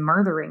towns and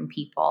murdering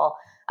people.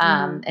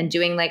 And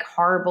doing like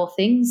horrible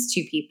things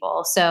to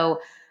people.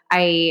 So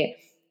I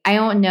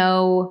don't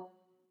know.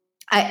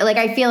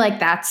 I feel like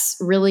that's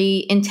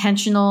really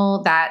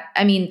intentional. That,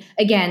 I mean,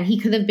 again, he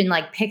could have been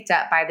like picked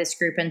up by this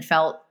group and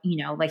felt,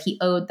 you know, like he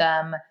owed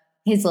them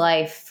his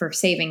life for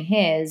saving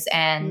his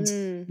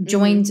and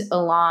joined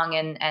along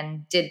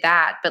and did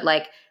that. But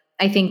like,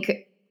 I think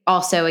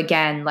also,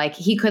 again, like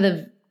he could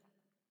have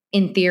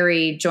in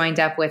theory joined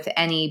up with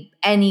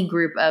any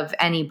group of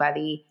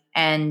anybody.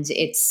 And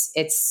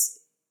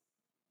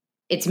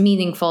it's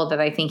meaningful that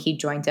I think he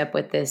joined up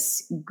with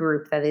this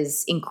group that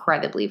is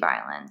incredibly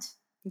violent.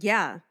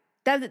 Yeah,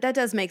 that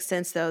does make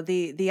sense, though.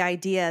 The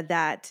idea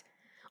that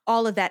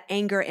all of that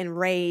anger and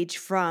rage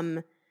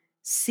from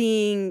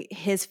seeing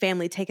his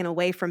family taken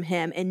away from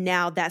him, and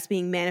now that's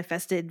being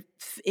manifested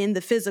in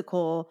the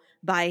physical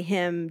by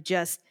him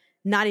just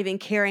not even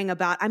caring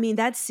about. I mean,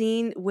 that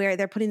scene where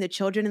they're putting the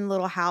children in the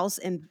little house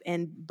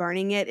and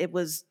burning it, it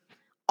was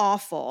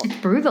awful. It's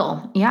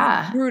brutal.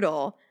 Yeah.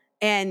 Brutal.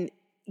 And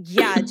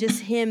yeah,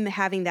 just him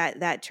having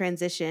that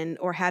transition,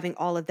 or having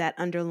all of that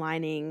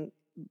underlining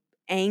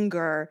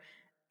anger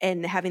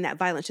and having that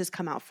violence just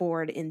come out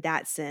forward in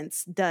that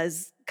sense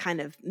does kind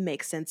of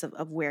make sense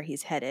of where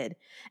he's headed.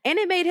 And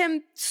it made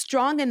him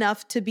strong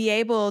enough to be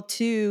able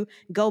to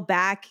go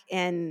back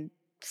and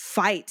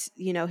fight,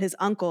 his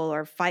uncle,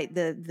 or fight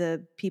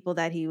the people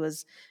that he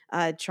was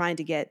trying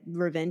to get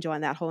revenge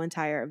on, that whole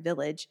entire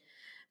village,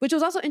 which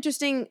was also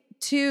interesting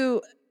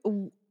too.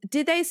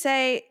 Did they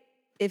say,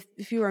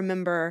 if you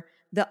remember,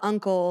 the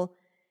uncle,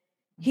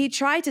 he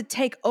tried to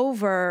take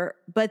over,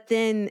 but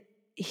then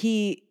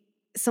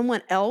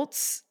someone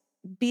else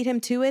beat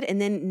him to it,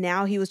 and then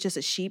now he was just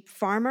a sheep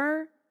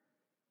farmer?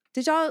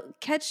 Did y'all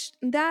catch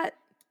that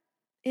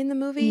in the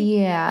movie?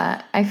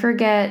 Yeah, I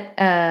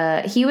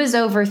forget. He was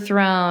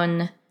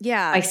overthrown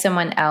by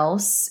someone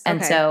else,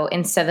 and so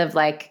instead of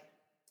like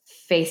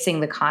facing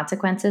the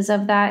consequences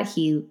of that,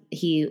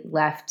 he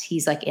left.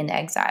 He's like in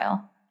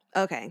exile.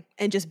 Okay,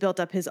 and just built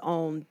up his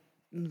own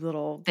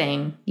little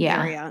thing,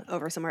 area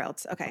over somewhere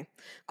else. Okay,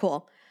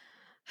 cool.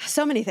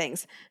 So many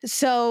things.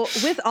 So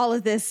with all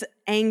of this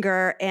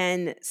anger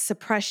and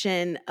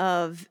suppression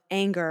of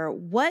anger,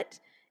 what,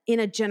 in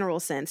a general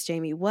sense,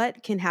 Jamie,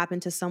 what can happen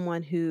to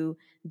someone who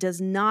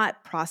does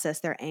not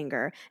process their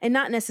anger? And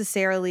not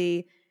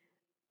necessarily,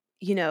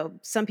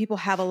 some people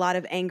have a lot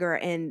of anger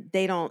and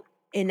they don't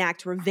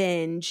enact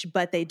revenge,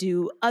 but they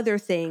do other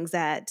things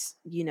that,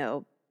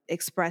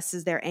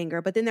 expresses their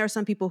anger. But then there are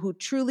some people who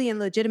truly and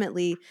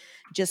legitimately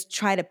just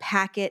try to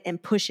pack it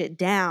and push it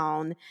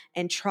down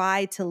and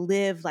try to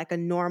live like a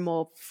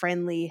normal,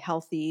 friendly,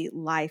 healthy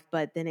life,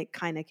 but then it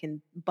kind of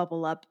can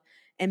bubble up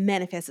and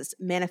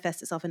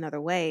manifest itself in other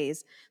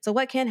ways. So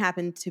what can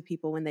happen to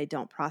people when they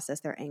don't process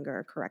their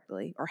anger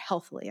correctly, or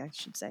healthily, I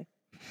should say?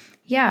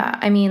 Yeah,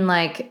 I mean,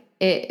 like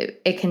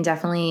it can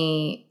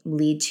definitely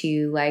lead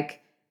to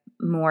like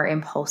more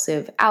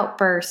impulsive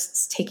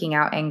outbursts, taking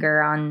out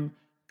anger on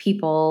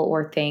people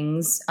or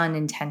things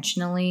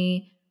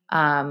unintentionally.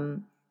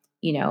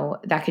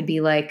 That could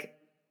be like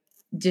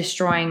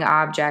destroying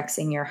objects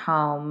in your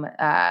home,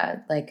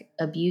 like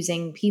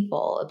abusing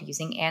people,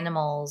 abusing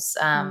animals,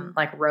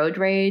 like road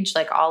rage,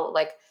 like all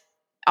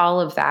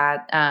of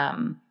that,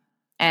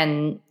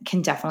 and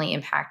can definitely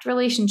impact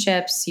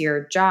relationships,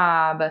 your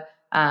job,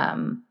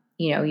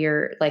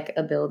 your like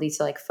ability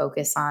to like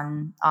focus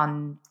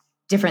on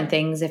different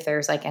things if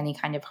there's like any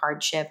kind of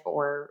hardship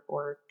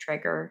or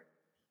trigger.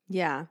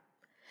 Yeah.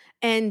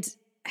 And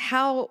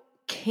how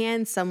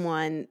can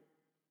someone,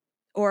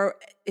 or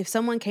if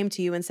someone came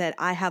to you and said,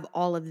 I have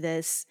all of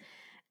this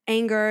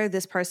anger,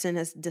 this person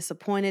has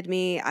disappointed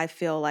me, I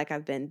feel like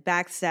I've been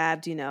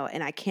backstabbed,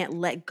 and I can't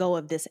let go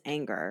of this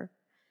anger,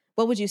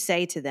 what would you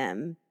say to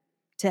them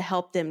to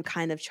help them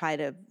kind of try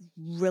to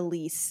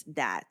release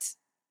that?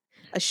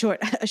 A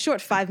short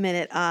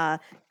 5-minute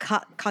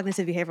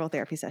cognitive behavioral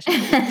therapy session.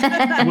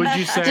 Would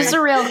you say just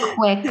a real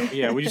quick?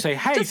 Yeah. Would you say,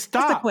 "Hey,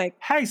 stop! Just a quick.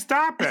 Hey,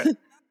 stop it!"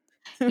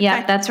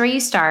 Yeah, that's where you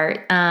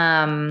start.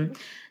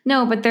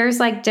 No, but there's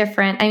like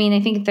different. I mean,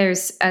 I think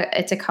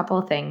it's a couple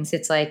of things.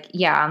 It's like,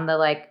 on the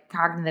like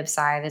cognitive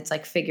side, it's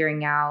like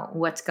figuring out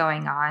what's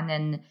going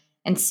on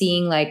and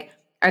seeing like,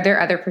 are there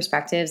other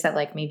perspectives that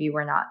like maybe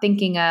we're not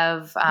thinking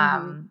of?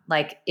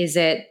 Like, is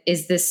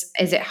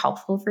it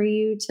helpful for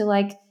you to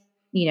like,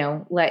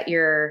 let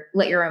your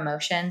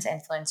emotions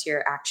influence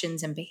your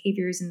actions and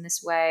behaviors in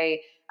this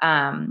way?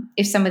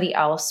 If somebody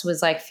else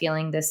was like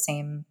feeling the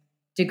same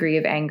degree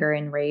of anger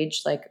and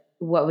rage, like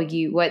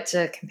what's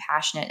a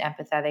compassionate,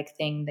 empathetic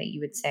thing that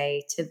you would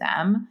say to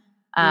them?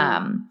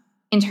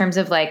 In terms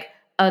of like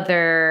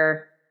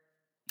other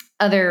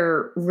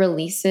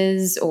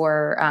releases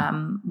or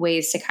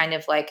ways to kind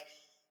of like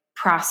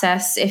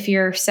process if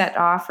you're set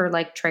off or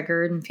like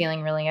triggered and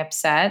feeling really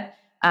upset.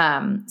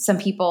 Some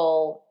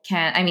people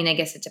can, I mean, I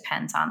guess it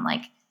depends on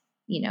like,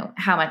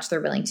 how much they're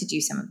willing to do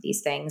some of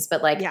these things,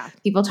 but like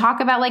people talk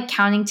about like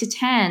counting to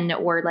 10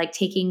 or like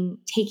taking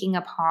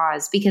a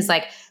pause, because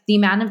like the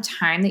amount of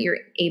time that you're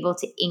able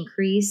to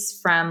increase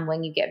from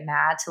when you get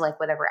mad to like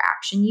whatever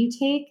action you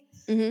take,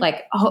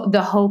 like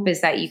the hope is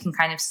that you can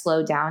kind of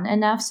slow down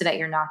enough so that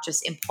you're not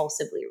just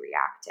impulsively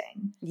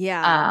reacting.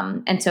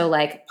 And so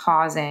like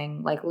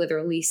pausing, like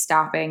literally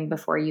stopping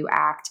before you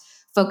act,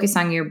 focus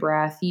on your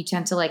breath. You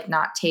tend to like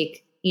not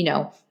take,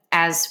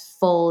 as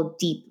full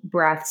deep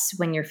breaths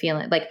when you're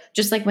feeling like,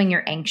 just like when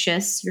you're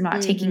anxious, you're not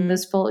taking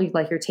those full,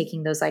 like you're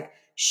taking those like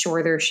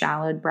shorter,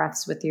 shallow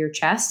breaths with your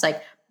chest,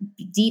 like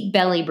deep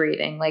belly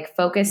breathing, like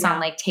focus on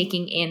like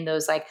taking in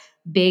those like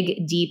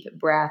big, deep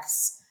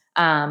breaths.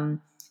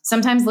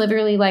 Sometimes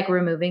literally like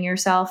removing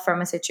yourself from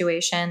a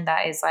situation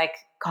that is like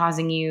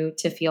causing you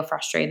to feel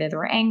frustrated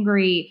or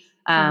angry.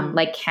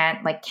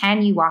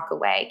 Can you walk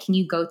away? Can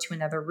you go to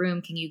another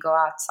room? Can you go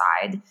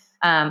outside?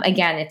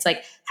 Again, it's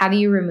like, how do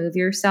you remove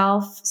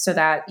yourself so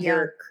that Yeah.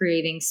 you're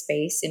creating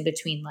space in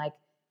between like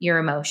your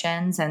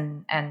emotions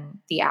and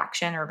the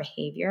action or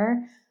behavior?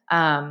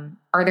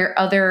 Are there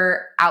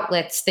other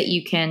outlets that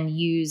you can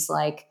use,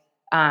 like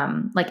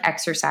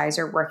exercise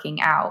or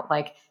working out?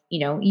 Like, you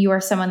know, you are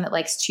someone that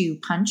likes to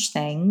punch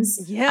things.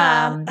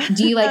 Yeah.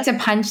 Do you like to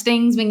punch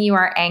things when you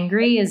are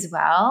angry as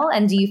well?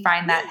 And do you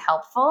find that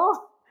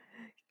helpful?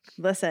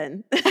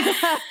 Listen.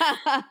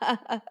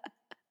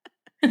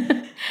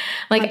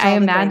 Like, Punch I all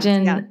the things,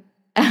 imagine,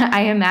 yeah.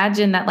 I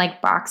imagine that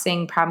like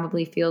boxing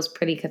probably feels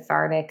pretty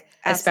cathartic,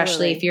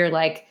 especially if Absolutely. you're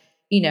like,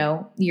 you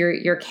know,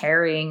 you're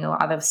carrying a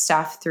lot of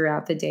stuff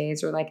throughout the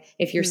days, or like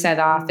if you're set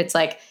off, Mhm. it's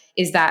like,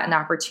 is that an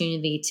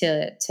opportunity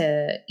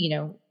to, you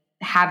know,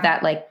 have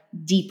that like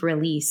deep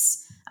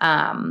release?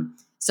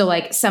 So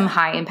like some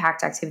high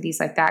impact activities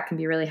like that can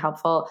be really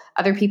helpful.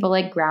 Other people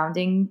like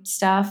grounding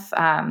stuff,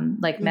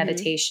 like Mhm.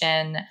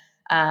 meditation,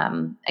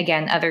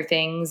 again, other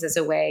things as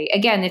a way.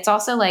 Again, it's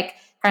also like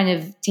kind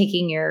of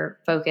taking your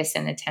focus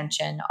and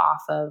attention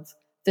off of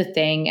the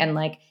thing. And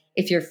like,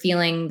 if you're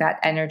feeling that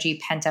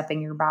energy pent up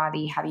in your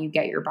body, how do you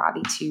get your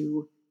body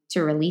to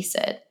release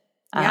it?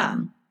 Yeah.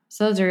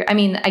 So those are, I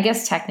mean, I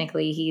guess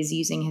technically he's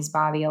using his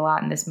body a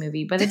lot in this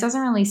movie, but it doesn't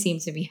really seem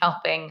to be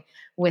helping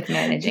with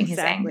managing his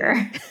Exactly.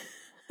 anger.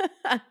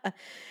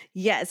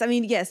 Yes. I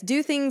mean, yes,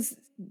 do things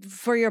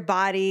for your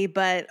body,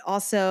 but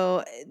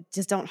also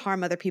just don't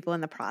harm other people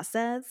in the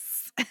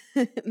process.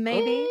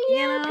 Maybe, you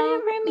Yeah,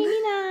 know?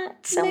 maybe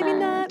not so Maybe not.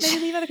 much.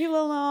 Maybe leave other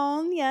people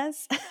alone.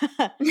 Yes.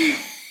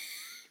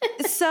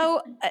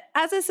 So,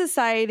 as a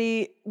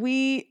society,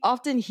 we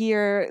often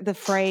hear the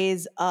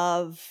phrase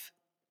of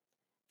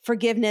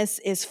forgiveness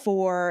is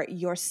for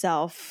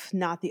yourself,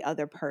 not the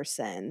other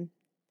person.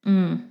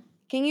 Mm.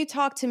 Can you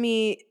talk to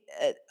me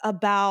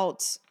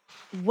about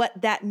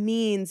what that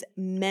means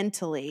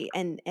mentally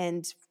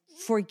and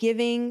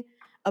forgiving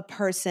a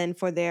person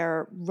for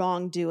their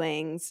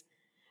wrongdoings,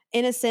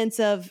 in a sense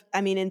of,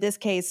 I mean, in this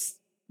case,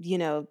 you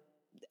know,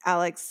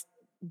 Alex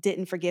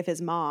didn't forgive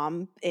his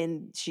mom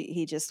and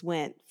he just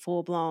went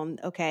full blown,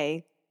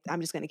 okay,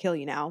 I'm just going to kill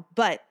you now.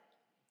 But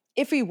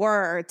if we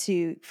were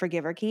to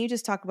forgive her, can you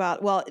just talk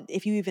about, well,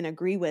 if you even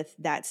agree with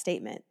that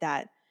statement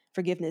that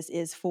forgiveness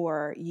is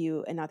for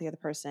you and not the other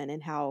person,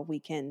 and how we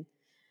can,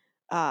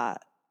 and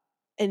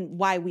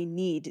why we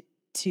need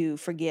to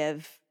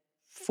forgive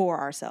for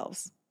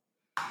ourselves?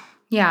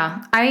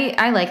 Yeah,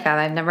 I like that.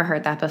 I've never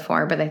heard that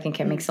before, but I think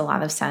it Mm. makes a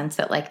lot of sense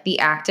that like the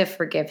act of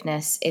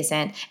forgiveness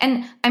isn't,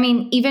 and I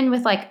mean, even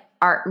with like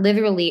our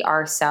literally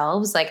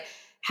ourselves, like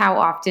how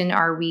often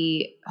are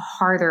we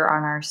harder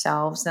on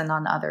ourselves than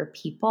on other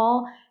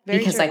people? Very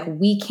Because like true.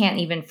 we can't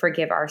even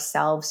forgive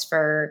ourselves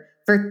for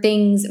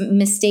things,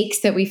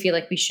 mistakes that we feel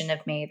like we shouldn't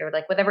have made, or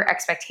like whatever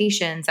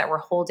expectations that we're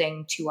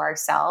holding to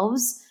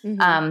ourselves.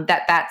 Mhm.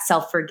 That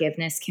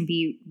self-forgiveness can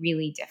be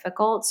really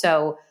difficult.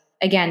 So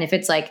again, if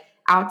it's like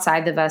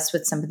outside of us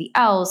with somebody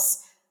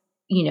else,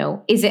 you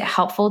know, is it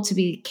helpful to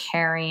be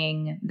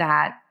carrying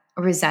that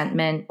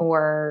resentment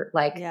or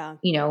like, Yeah.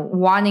 you know,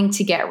 wanting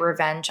to get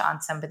revenge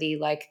on somebody?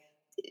 Like,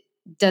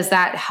 does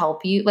that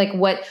help you? Like,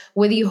 what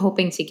are you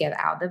hoping to get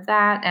out of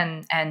that?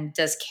 And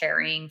does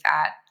carrying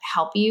that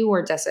help you,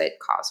 or does it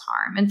cause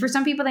harm? And for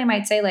some people, they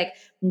might say like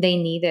they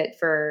need it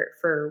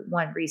for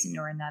one reason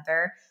or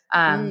another.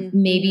 Mhm.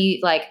 Maybe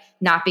like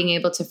not being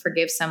able to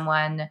forgive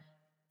someone,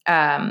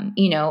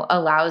 you know,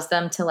 allows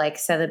them to like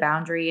set a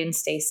boundary and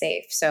stay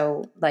safe.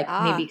 So like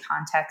maybe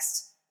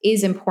context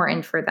is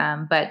important for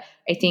them. But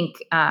I think,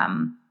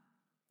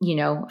 you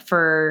know,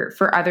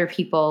 for other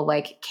people,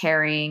 like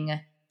carrying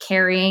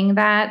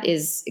that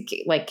is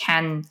like,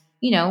 can,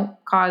 you know,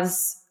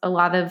 cause a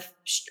lot of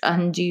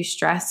undue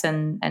stress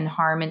and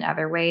harm in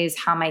other ways.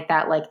 How might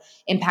that like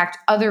impact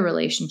other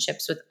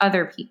relationships with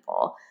other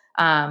people?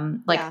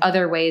 Like Yeah.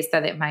 other ways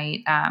that it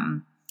might,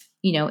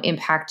 you know,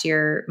 impact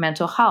your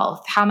mental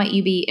health. How might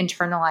you be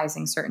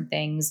internalizing certain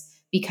things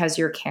because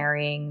you're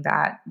carrying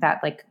that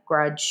like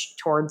grudge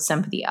towards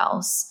somebody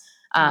else?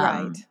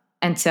 Right.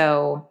 And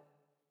so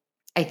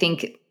I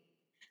think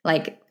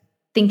like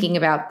thinking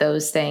about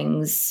those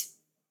things,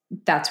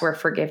 that's where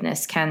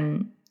forgiveness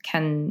can,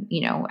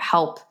 you know,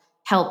 help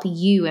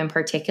you in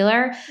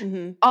particular.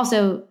 Mhm.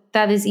 Also,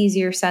 that is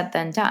easier said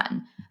than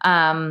done.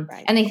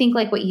 Right. And I think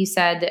like what you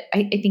said,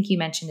 I think you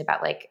mentioned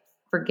about like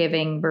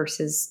forgiving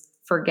versus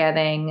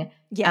forgetting.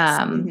 Yes.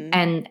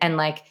 Mhm. And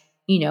like,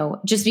 you know,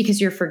 just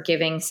because you're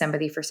forgiving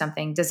somebody for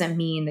something doesn't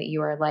mean that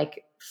you are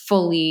like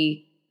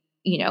fully,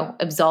 you know,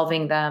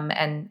 absolving them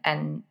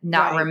and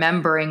not Right.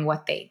 remembering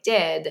what they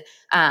did.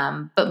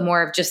 But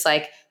more of just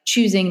like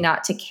choosing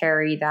not to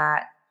carry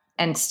that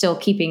and still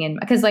keeping in,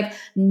 because like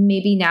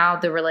maybe now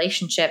the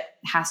relationship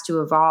has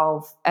to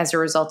evolve as a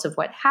result of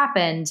what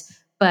happened,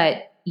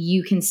 but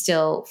you can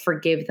still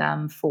forgive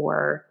them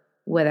for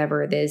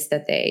whatever it is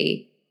that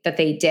they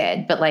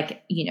did. But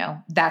like, you know,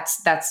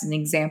 that's an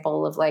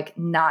example of like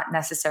not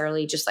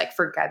necessarily just like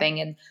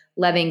forgetting and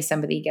letting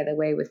somebody get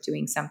away with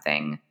doing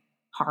something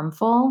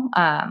harmful.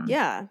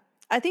 Yeah.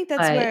 I think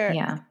that's But, where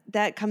yeah.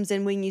 that comes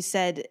in when you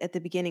said at the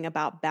beginning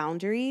about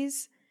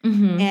boundaries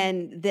Mm-hmm.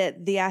 and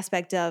the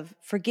aspect of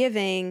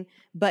forgiving,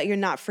 but you're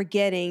not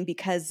forgetting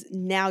because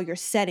now you're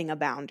setting a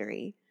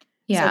boundary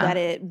so that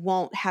Yeah. it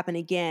won't happen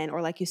again.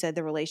 Or like you said,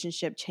 the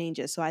relationship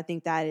changes. So I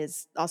think that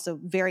is also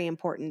very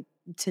important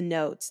to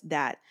note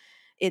that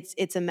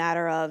it's a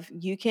matter of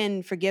you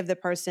can forgive the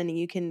person and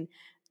you can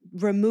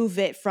remove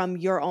it from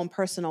your own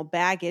personal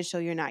baggage so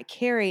you're not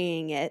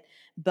carrying it,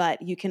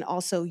 but you can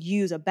also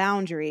use a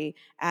boundary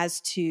as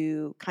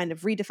to kind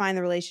of redefine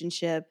the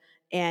relationship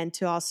and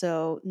to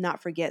also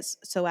not forget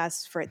so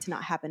as for it to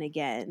not happen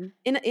again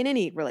in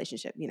any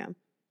relationship, you know.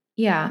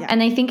 Yeah. Yeah.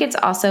 And I think it's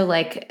also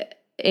like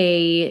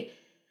a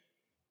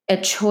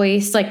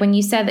choice. Like when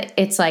you said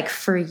it's like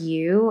for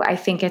you, I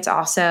think it's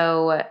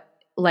also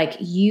like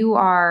you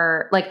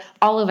are like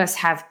all of us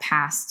have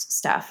past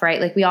stuff,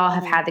 right? Like we all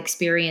have had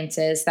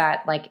experiences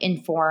that like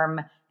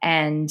inform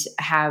and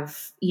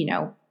have, you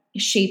know,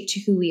 shaped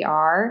who we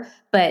are.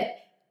 But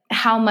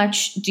how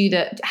much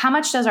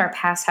does our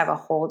past have a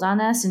hold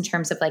on us in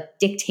terms of like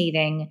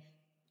dictating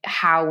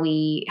how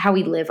we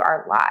live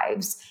our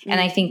lives? And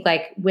I think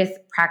like with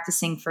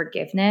practicing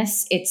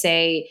forgiveness, it's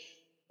a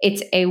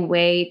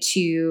way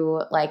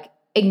to like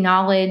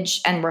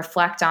acknowledge and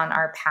reflect on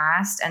our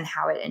past and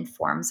how it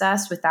informs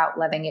us without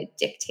letting it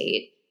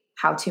dictate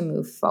how to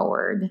move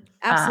forward.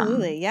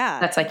 Absolutely. Yeah.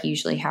 That's like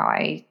usually how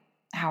I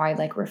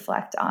like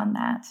reflect on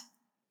that.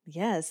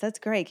 Yes, that's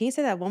great. Can you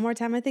say that one more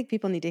time? I think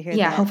people need to hear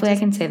Yeah, that. hopefully I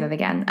can say that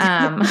again.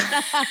 I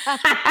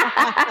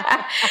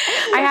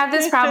have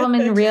this problem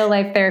in real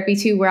life therapy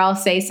too, where I'll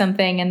say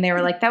something and they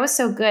were like, that was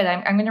so good.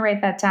 I'm going to write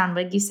that down.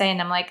 What did you say?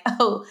 And I'm like,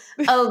 oh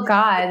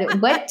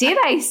God, what did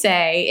I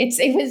say? It's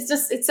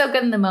so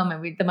good in the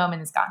moment. The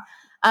moment is gone.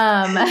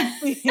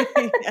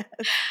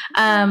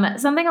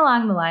 Something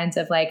along the lines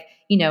of like,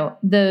 you know,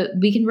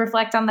 we can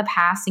reflect on the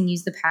past and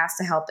use the past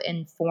to help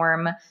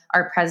inform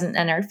our present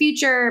and our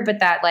future, but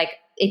that like,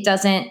 it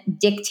doesn't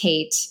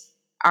dictate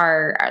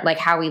our like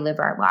how we live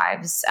our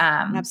lives.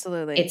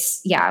 Absolutely.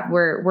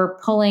 We're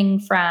pulling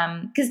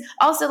from, because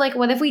also like,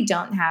 what if we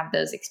don't have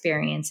those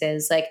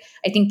experiences? Like,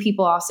 I think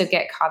people also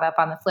get caught up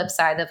on the flip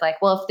side of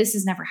like, well, if this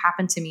has never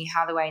happened to me,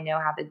 how do I know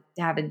how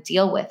to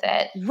deal with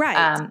it?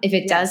 Right. If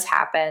it does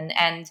happen.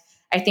 And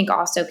I think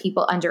also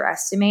people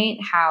underestimate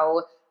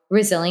how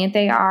resilient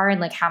they are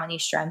and like how many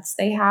strengths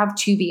they have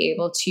to be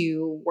able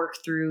to work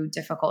through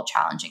difficult,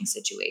 challenging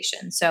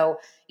situations. So,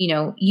 you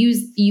know,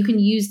 you can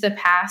use the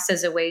past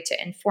as a way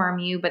to inform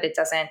you, but it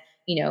doesn't,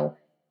 you know,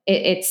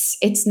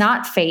 it's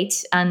not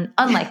fate,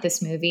 unlike this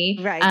movie,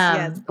 right?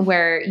 Yes.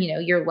 Where, you know,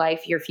 your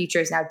future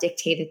is now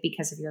dictated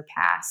because of your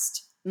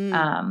past.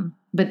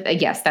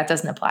 But yes, that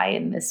doesn't apply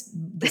in this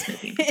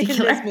movie in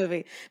particular. In this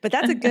movie. But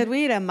that's a good,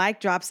 we need a mic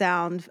drop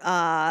sound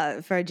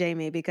for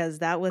Jamie, because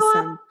that was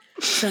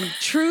some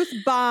truth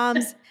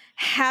bombs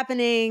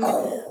happening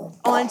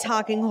on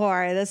Talking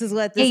Horror. This is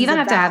what this is. Yeah, you don't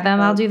have to have them.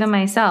 Folks. I'll do them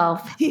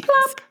myself. Yes.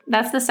 Plop.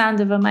 That's the sound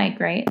of a mic,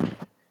 right?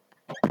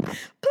 Plop.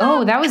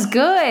 Oh, that was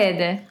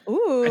good.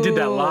 Ooh. I did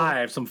that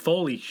live. Some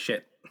Foley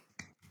shit.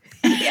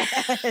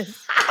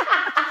 Yes.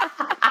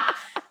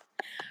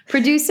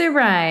 Producer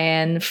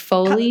Ryan,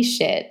 Foley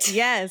shit.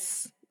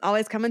 Yes.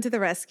 Always coming to the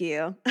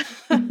rescue.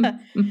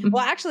 Well,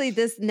 actually,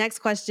 this next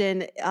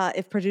question,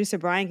 if producer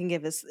Brian can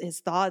give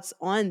his thoughts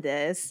on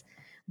this,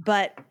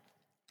 but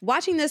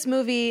watching this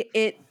movie,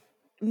 it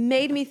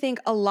made me think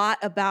a lot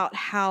about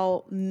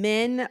how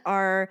men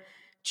are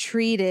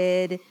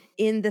treated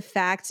in the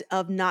fact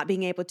of not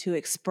being able to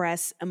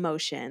express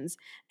emotions.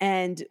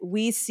 And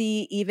we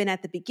see even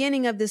at the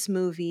beginning of this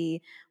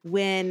movie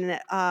when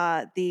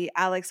the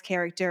Alex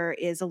character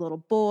is a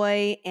little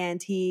boy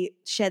and he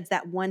sheds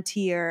that one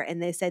tear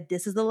and they said,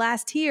 this is the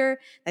last tear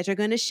that you're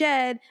going to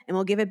shed and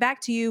we'll give it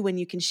back to you when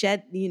you can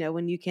shed, you know,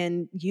 when you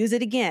can use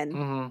it again.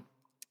 Mm-hmm.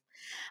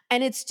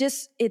 And it's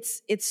just,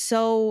 it's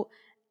so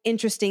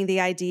interesting,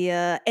 the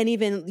idea. And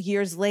even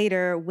years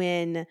later,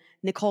 when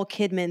Nicole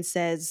Kidman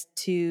says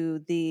to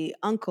the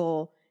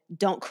uncle,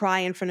 don't cry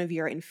in front of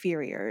your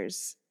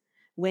inferiors,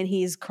 when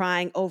he's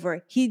crying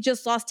over, he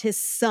just lost his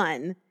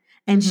son.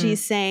 And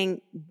she's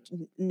saying,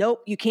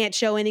 nope, you can't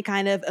show any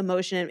kind of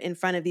emotion in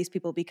front of these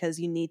people because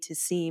you need to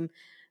seem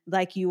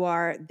like you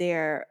are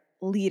their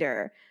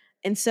leader.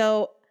 And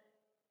so,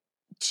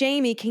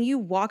 Jamie, can you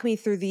walk me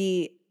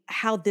through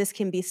how this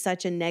can be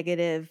such a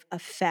negative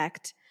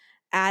effect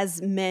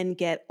as men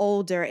get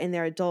older in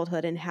their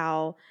adulthood and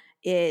how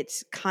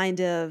it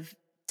kind of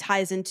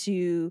ties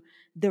into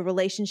the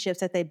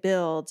relationships that they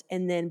build?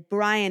 And then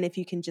Brian, if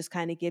you can just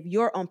kind of give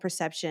your own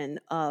perception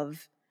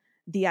of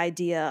the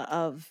idea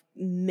of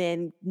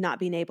men not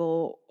being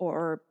able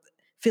or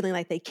feeling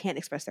like they can't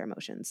express their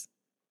emotions.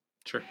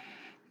 Sure.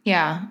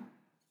 Yeah.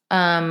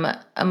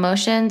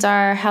 Emotions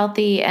are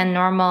healthy and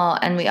normal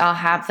and we all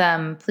have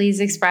them. Please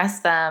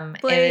express them.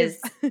 Please.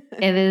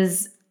 It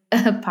is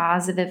a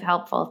positive,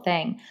 helpful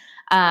thing.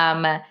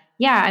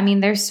 Yeah, I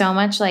mean, there's so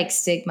much like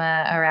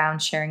stigma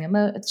around sharing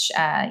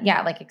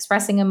like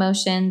expressing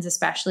emotions,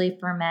 especially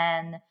for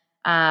men.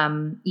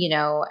 You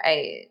know,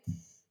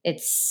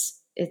 it's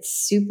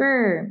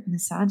super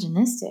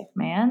misogynistic,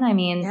 man. I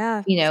mean,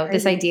 Yeah, you know, it's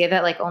this crazy. idea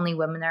that like only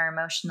women are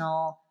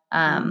emotional,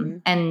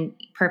 and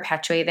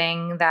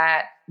perpetuating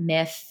that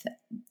myth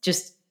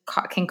just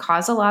can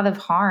cause a lot of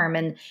harm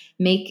and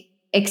make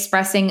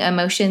expressing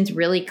emotions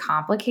really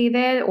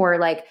complicated, or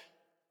like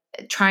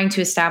trying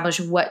to establish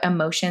what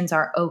emotions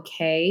are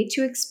okay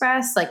to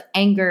express. Like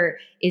anger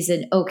is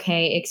an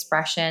okay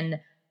expression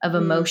of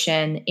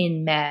emotion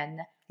in men.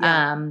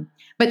 Yeah.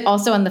 But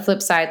also on the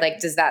flip side, like,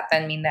 does that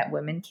then mean that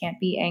women can't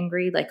be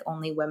angry? Like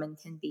only women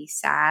can be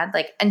sad?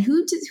 Like, and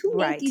who made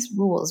Right. these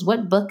rules?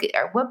 What book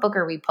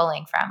are we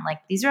pulling from? Like,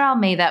 these are all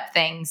made up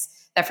things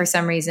that for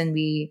some reason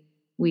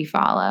we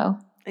follow.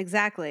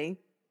 Exactly.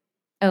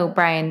 Oh,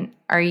 Brian,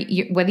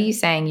 what are you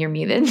saying? You're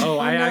muted. Oh,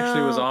 I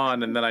actually was no.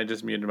 on, and then I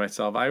just muted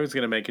myself. I was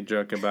going to make a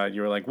joke about,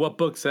 you were like, what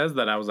book says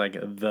that? I was like,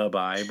 the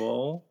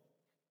Bible.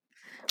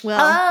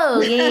 Well,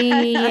 Oh,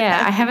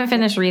 yeah. I haven't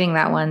finished reading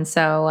that one,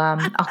 so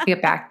I'll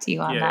get back to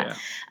you on that.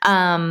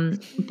 Yeah.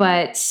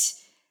 But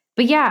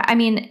yeah, I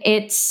mean,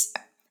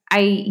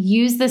 I've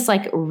used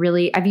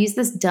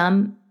this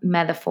dumb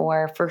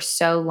metaphor for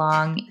so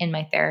long in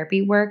my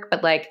therapy work,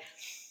 but like,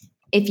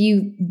 if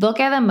you look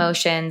at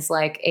emotions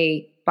like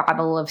a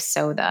bottle of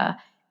soda,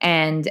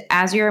 and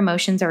as your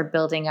emotions are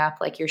building up,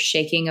 like you're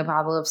shaking a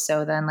bottle of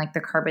soda and like the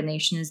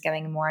carbonation is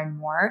getting more and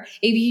more,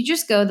 if you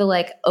just go to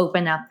like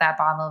open up that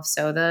bottle of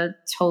soda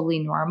totally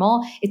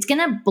normal, it's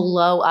gonna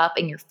blow up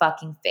in your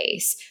fucking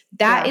face.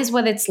 That is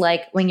what it's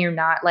like when you're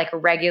not like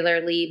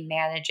regularly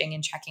managing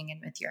and checking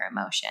in with your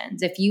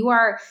emotions. If you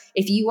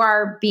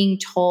are being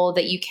told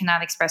that you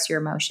cannot express your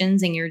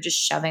emotions and you're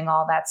just shoving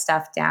all that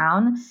stuff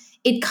down,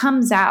 it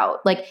comes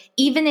out. Like,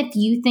 even if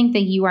you think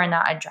that you are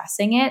not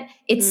addressing it,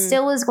 it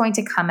still is going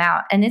to come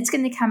out. And it's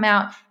going to come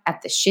out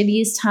at the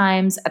shittiest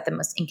times, at the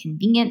most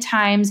inconvenient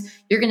times.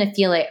 You're going to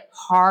feel it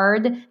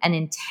hard and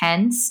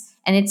intense.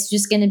 And it's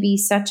just going to be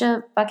such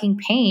a fucking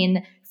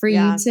pain for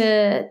you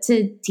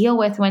to deal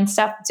with when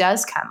stuff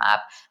does come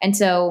up. And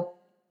so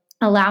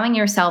allowing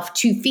yourself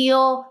to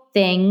feel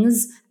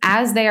things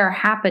as they are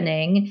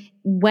happening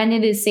when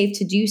it is safe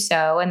to do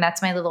so. And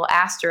that's my little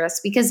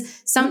asterisk,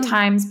 because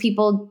sometimes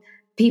people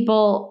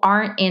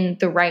aren't in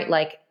the right,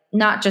 like,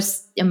 not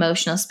just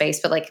emotional space,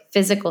 but like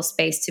physical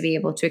space to be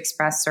able to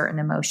express certain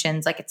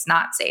emotions. Like, it's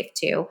not safe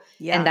to.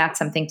 Yeah. And that's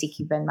something to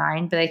keep in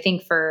mind. But I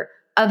think for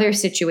other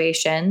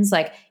situations,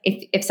 like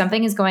if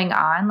something is going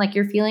on, like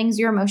your feelings,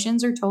 your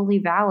emotions are totally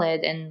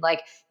valid. And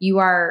like you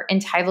are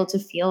entitled to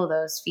feel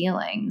those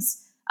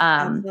feelings.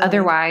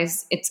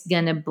 Otherwise it's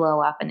going to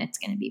blow up and it's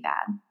going to be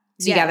bad.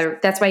 So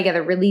that's why you got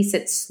to release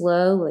it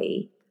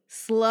slowly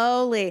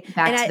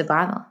back to the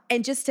bottle.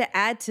 And just to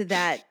add to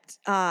that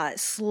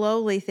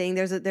slowly thing,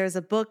 there's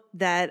a book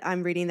that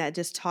I'm reading that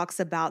just talks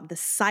about the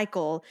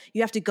cycle.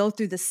 You have to go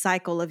through the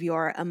cycle of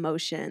your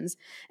emotions.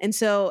 And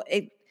so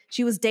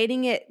she was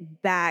dating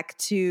it back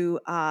to,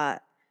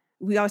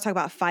 we always talk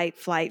about fight,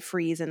 flight,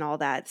 freeze, and all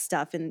that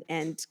stuff,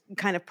 and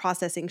kind of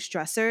processing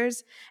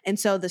stressors. And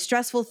so the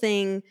stressful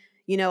thing,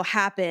 you know,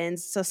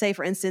 happens. So say,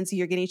 for instance,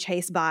 you're getting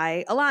chased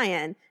by a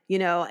lion, you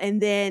know,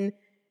 and then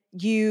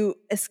you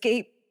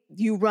escape,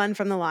 you run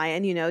from the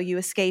lion, you know, you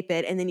escape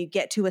it, and then you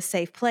get to a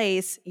safe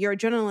place. Your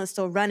adrenaline is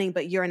still running,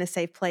 but you're in a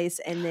safe place.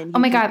 And then oh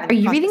my God, are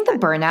you reading the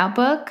Burnout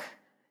book?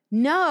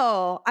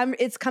 No,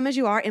 it's Come As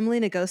You Are, Emily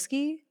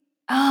Nagoski.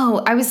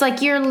 Oh, I was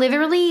like, you're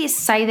literally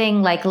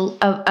citing like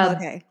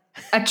a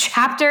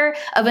chapter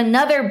of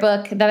another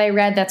book that I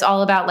read that's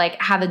all about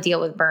like how to deal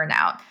with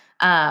burnout.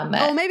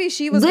 Maybe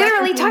she was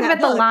literally talking about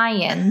the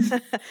lion.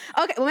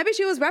 Okay, well, maybe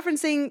she was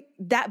referencing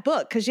that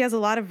book because she has a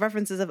lot of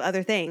references of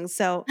other things.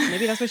 So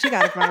maybe that's where she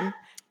got it from.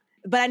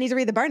 But I need to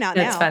read the Burnout now.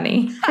 That's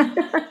funny.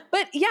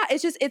 But yeah,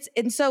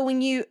 and so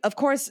when you, of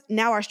course,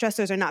 now our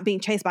stressors are not being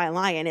chased by a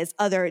lion, it's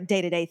other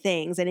day-to-day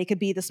things, and it could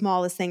be the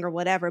smallest thing or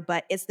whatever,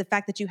 but it's the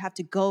fact that you have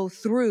to go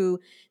through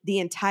the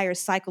entire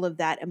cycle of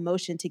that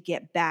emotion to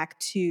get back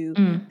to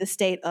the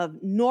state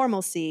of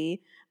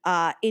normalcy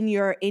in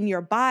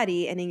your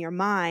body and in your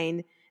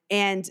mind,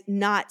 and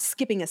not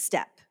skipping a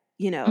step.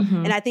 You know,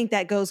 and I think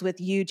that goes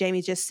with you,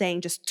 Jamie, just saying,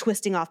 just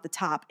twisting off the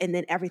top and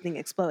then everything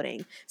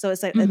exploding. So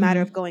it's like a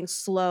matter of going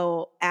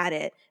slow at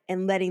it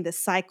and letting the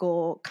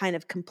cycle kind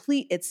of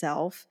complete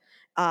itself,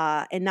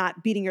 and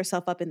not beating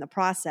yourself up in the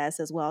process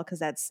as well, because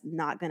that's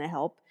not going to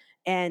help.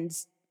 And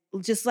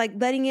just like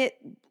letting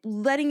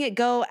it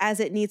go as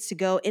it needs to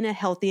go in a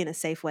healthy and a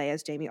safe way,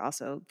 as Jamie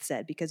also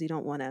said, because you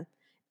don't want to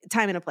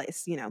time and a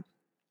place, you know,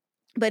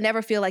 but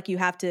never feel like you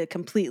have to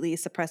completely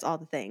suppress all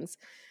the things.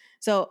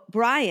 So,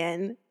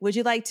 Brian, would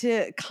you like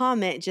to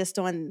comment just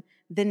on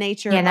the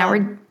nature of... Yeah, now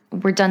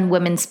we're done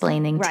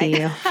women-splaining to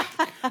you.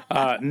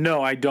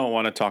 No, I don't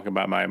want to talk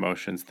about my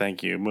emotions.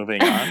 Thank you.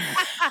 Moving on.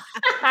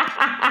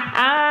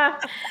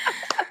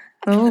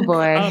 Oh,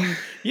 boy.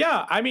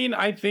 Yeah, I mean,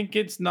 I think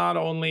it's not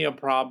only a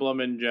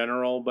problem in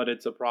general, but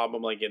it's a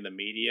problem like in the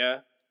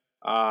media.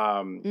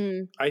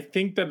 I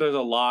think that there's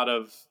a lot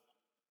of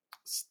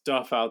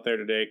stuff out there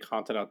today,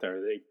 content out there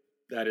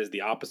that is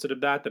the opposite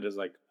of that is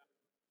like,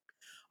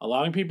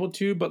 allowing people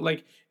to, but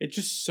like it's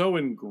just so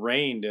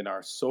ingrained in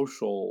our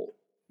social,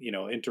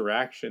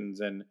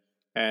 interactions and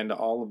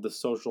all of the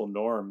social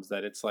norms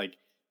that it's like,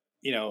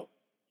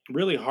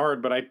 really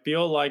hard. But I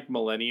feel like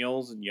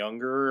millennials and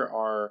younger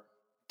are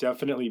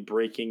definitely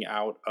breaking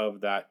out of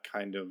that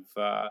kind of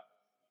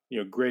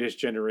greatest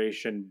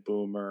generation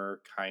boomer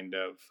kind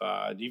of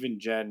even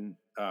Gen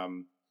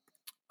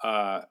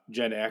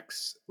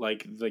X,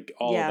 like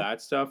all of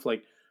that stuff.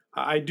 Like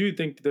I do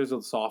think that there's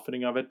a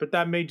softening of it, but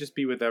that may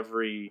be with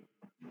every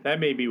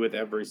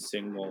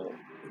single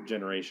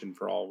generation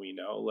for all we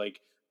know. Like,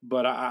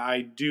 but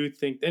I do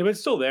think, and it's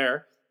still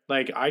there.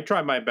 Like I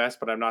try my best,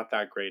 but I'm not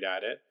that great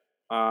at it.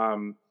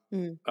 But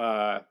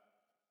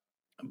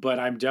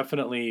I'm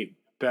definitely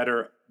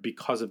better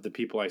because of the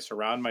people I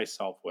surround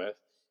myself with,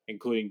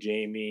 including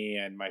Jamie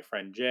and my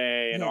friend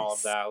Jay and all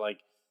of that.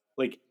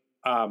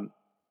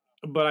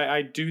 But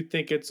I do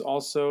think it's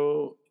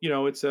also,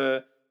 it's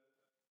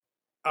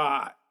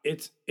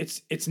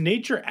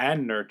nature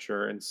and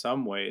nurture in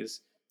some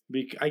ways.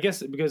 I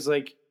guess because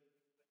like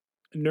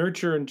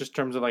nurture in just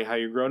terms of like how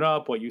you're grown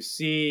up, what you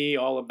see,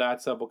 all of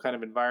that stuff, what kind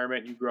of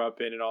environment you grew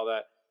up in and all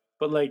that.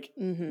 But like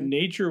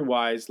nature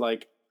wise,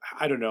 like,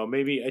 I don't know,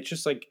 maybe it's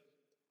just like,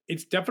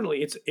 it's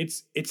definitely,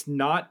 it's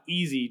not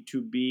easy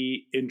to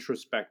be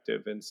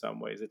introspective in some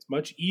ways. It's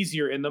much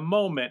easier in the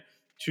moment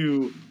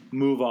to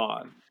move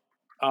on.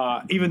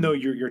 Even though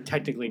you're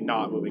technically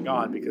not moving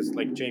on, because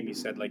like Jamie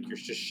said, like you're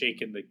just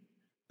shaking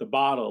the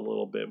bottle a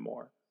little bit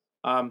more.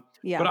 But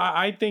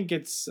I think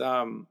it's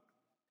has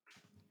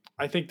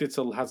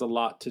a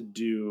lot to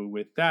do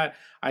with that.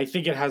 I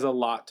think it has a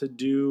lot to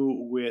do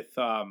with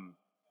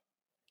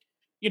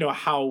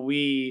how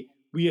we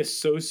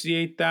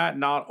associate that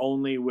not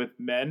only with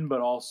men but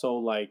also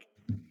like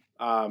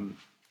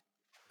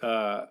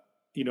what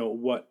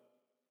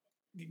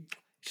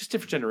just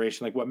different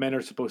generation, like what men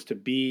are supposed to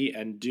be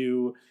and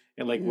do,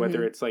 and like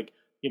whether it's like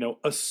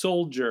a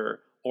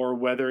soldier or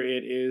whether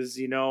it is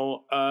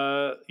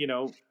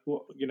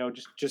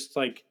just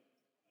like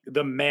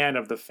the man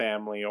of the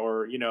family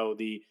or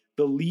the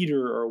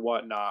leader or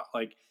whatnot.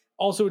 Like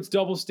also it's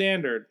double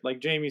standard, like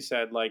Jamie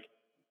said. Like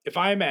if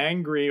I'm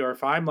angry or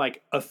if I'm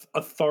like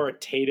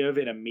authoritative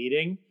in a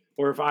meeting,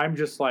 or if I'm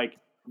just like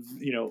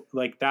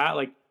like that,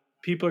 like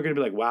people are going to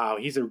be like, wow,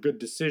 he's a good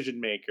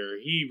decision maker.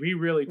 He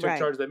really took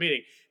charge of that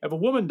meeting. If a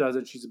woman does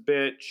it, she's a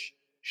bitch.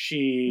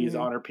 She's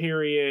on her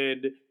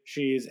period.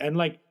 And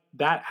like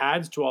that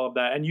adds to all of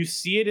that. And you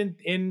see it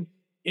in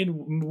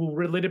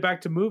related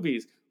back to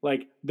movies.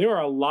 Like there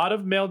are a lot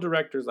of male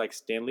directors like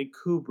Stanley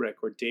Kubrick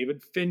or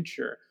David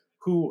Fincher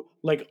who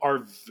like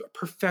are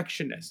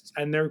perfectionists,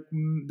 and they're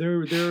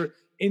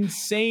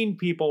insane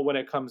people when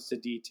it comes to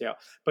detail.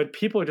 But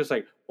people are just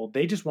like, well,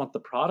 they just want the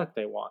product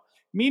they want.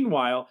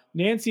 Meanwhile,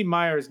 Nancy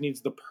Meyers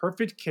needs the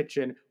perfect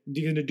kitchen.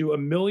 You're going to do a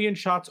million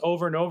shots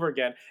over and over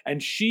again.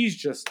 And she's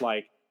just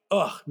like,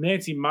 ugh,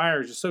 Nancy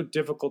Meyers is so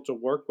difficult to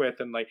work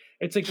with. And like,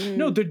 it's like,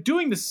 no, they're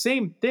doing the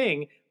same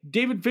thing.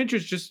 David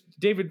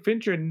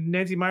Fincher and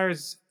Nancy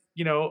Meyers,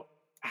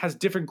 has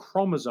different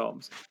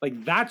chromosomes.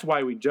 Like, that's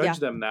why we judge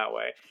them that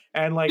way.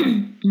 And like,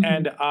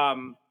 again,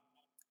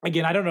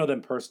 I don't know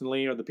them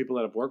personally or the people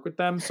that have worked with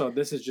them. So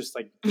this is just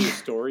like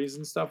stories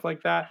and stuff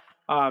like that.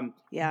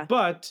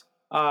 But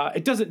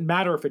it doesn't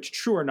matter if it's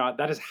true or not.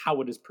 That is how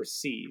it is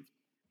perceived.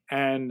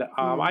 And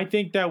I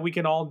think that we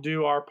can all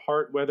do our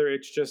part, whether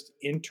it's just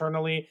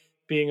internally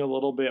being a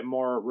little bit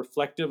more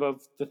reflective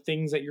of the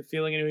things that you're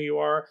feeling and who you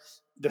are,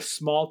 the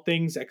small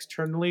things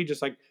externally,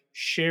 just like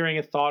sharing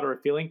a thought or a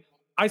feeling.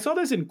 I saw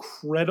this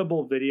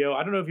incredible video.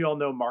 I don't know if you all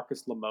know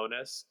Marcus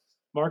Lemonis.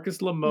 Marcus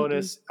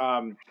Lemonis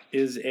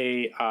is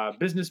a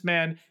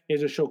businessman. He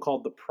has a show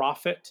called The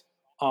Profit.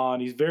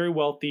 He's very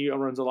wealthy,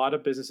 runs a lot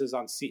of businesses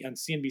on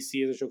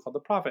CNBC. Has a show called The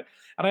Profit.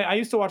 And I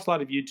used to watch a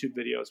lot of YouTube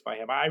videos by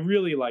him. I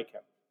really like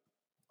him.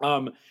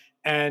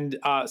 And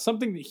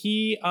something that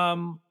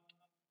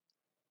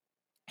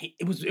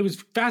it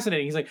was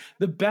fascinating. He's like,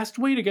 the best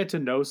way to get to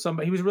know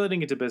somebody, he was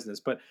relating it to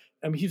business, but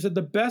he said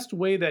the best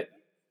way that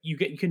you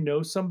can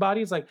know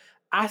somebody is like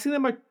asking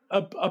them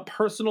a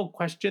personal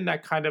question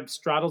that kind of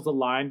straddles the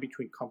line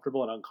between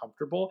comfortable and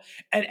uncomfortable,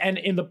 and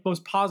in the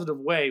most positive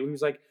way. He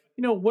was like,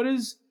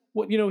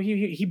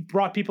 he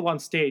brought people on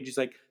stage. He's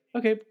like,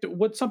 okay,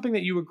 what's something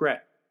that you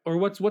regret, or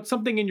what's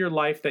something in your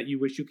life that you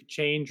wish you could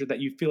change or that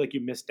you feel like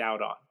you missed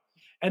out on?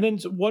 And then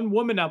one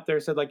woman out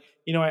there said, like,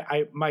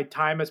 my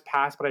time has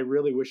passed, but I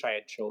really wish I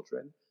had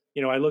children.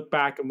 I look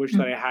back and wish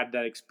that I had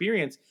that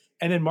experience.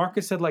 And then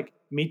Marcus said, like,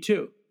 me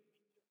too.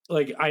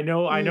 Like, I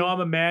know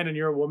I'm a man and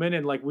you're a woman,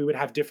 and like we would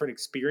have different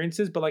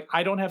experiences, but like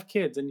I don't have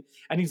kids. And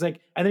he's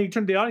like, and then he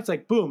turned to the audience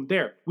like, boom,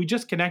 there, we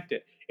just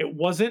connected. It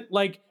wasn't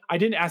like I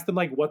didn't ask them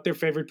like what their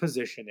favorite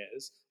position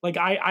is. Like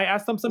I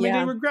asked them something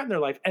they regret in their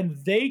life, and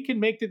they can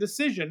make the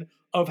decision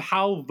of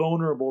how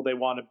vulnerable they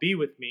want to be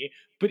with me.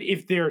 But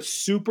if they're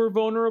super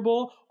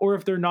vulnerable or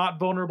if they're not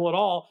vulnerable at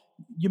all,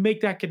 you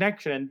make that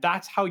connection, and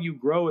that's how you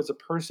grow as a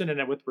person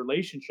and with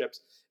relationships.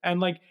 And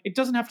like, it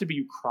doesn't have to be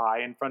you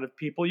cry in front of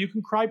people. You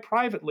can cry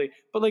privately.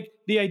 But like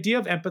the idea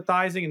of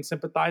empathizing and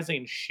sympathizing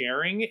and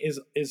sharing is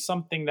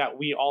something that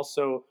we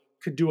also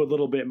could do a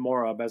little bit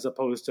more of, as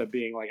opposed to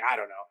being like, I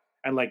don't know,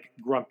 and like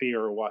grumpy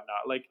or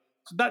whatnot. Like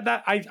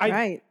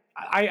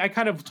I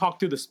kind of talk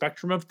through the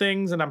spectrum of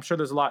things, and I'm sure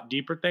there's a lot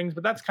deeper things,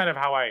 but that's kind of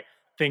how I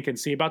think and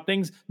see about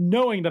things,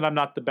 knowing that I'm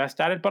not the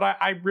best at it. But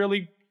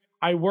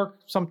I work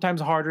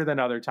sometimes harder than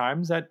other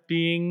times at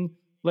being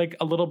like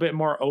a little bit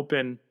more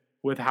open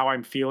with how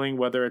I'm feeling,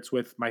 whether it's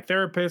with my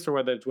therapist or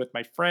whether it's with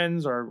my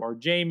friends or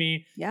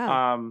Jamie,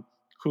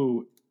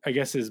 who I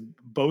guess is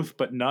both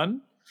but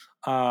none.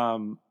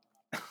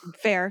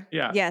 Fair.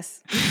 Yeah.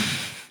 Yes.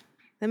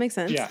 That makes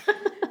sense. Yeah.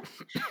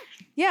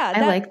 Yeah.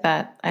 I like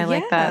that. I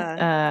like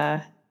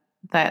that.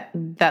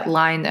 That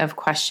line of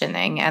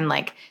questioning, and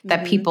like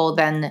that people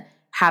then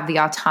have the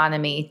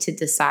autonomy to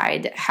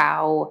decide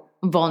how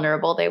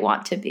vulnerable they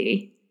want to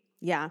be.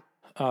 Yeah.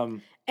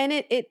 And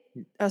it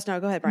oh no,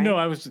 go ahead, Brian. No,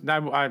 I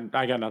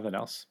got nothing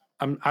else.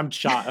 I'm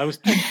shot.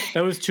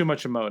 That was too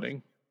much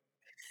emoting.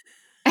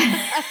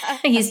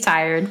 He's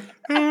tired.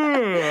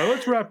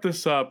 Let's wrap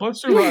this up.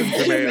 Let's do Rotten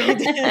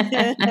Tomatoes.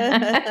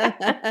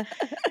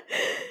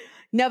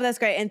 No, but that's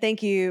great. And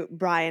thank you,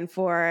 Brian,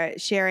 for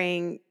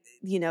sharing,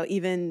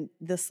 even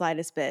the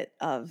slightest bit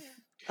of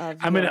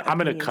I'm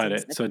gonna cut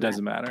it so it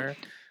doesn't matter.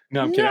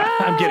 No, I'm kidding.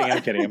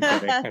 I'm kidding. They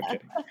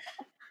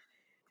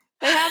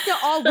have to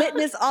all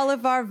witness all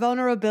of our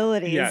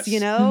vulnerabilities, yes.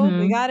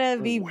 We gotta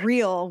be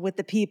real with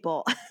the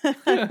people.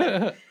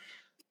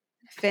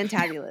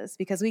 Fantabulous,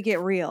 because we get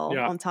real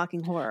on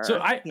Talking Horror. So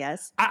I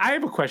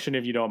have a question,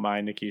 if you don't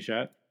mind,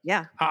 Nikisha.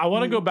 Yeah. I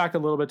want to go back a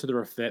little bit to the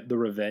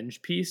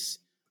revenge piece.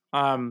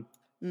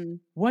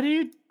 What do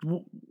you?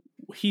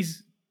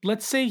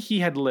 Let's say he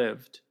had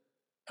lived.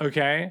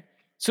 Okay,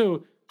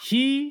 so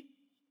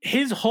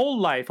his whole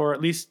life, or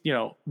at least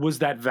was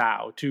that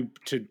vow to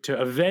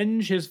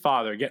avenge his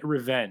father, get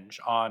revenge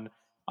on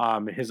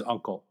his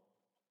uncle.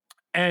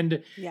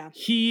 And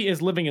he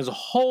is living his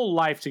whole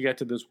life to get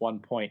to this one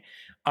point.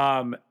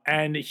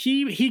 And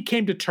he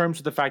came to terms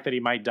with the fact that he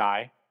might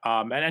die.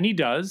 And he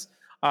does.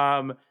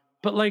 But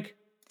like,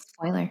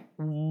 spoiler,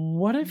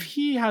 what if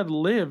he had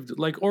lived,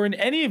 like, or in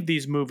any of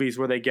these movies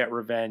where they get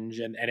revenge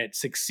and it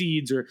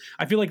succeeds, or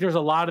I feel like there's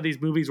a lot of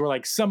these movies where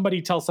like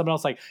somebody tells someone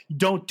else, like,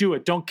 don't do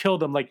it, don't kill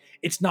them. Like,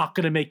 it's not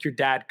going to make your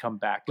dad come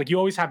back. Like, you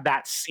always have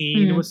that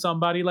scene with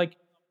somebody. Like,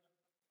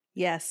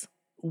 yes,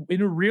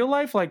 in real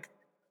life, like,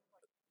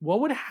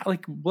 what would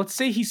like? Let's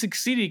say he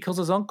succeeded, he kills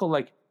his uncle.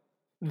 Like,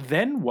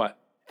 then what?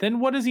 Then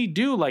what does he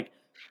do? Like,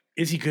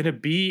 is he gonna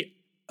be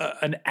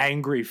an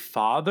angry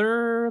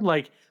father?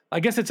 Like, I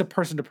guess it's a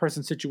person to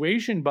person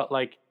situation, but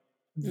like,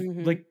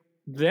 like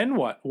then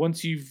what?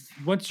 Once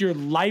your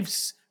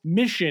life's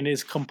mission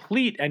is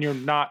complete and you're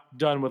not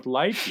done with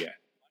life yet,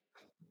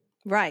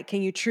 right?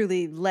 Can you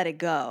truly let it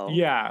go?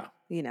 Yeah,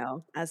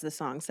 as the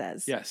song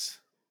says. Yes.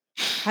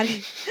 How do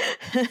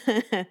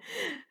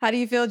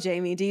you feel,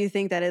 Jamie? Do you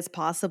think that it's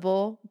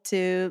possible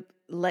to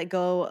let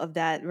go of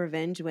that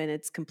revenge when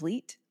it's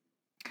complete?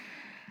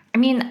 I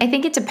mean, I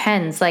think it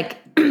depends. Like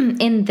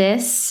in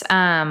this,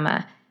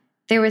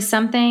 there's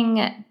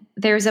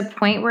a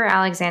point where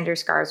Alexander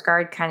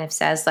Skarsgård kind of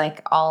says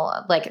like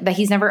that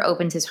he's never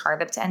opened his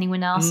heart up to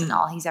anyone else and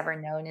all he's ever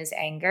known is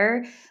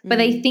anger.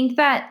 But I think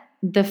that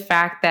the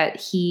fact that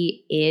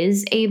he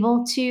is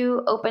able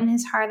to open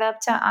his heart up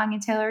to Anya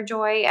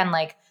Taylor-Joy and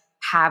like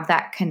have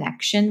that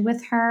connection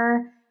with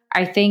her,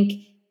 I think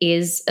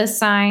is a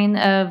sign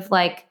of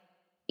like,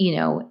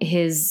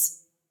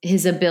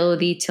 his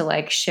ability to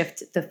like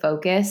shift the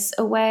focus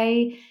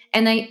away.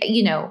 And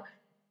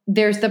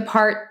there's the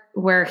part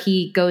where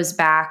he goes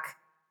back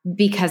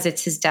because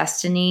it's his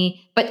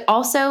destiny, but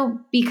also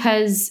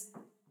because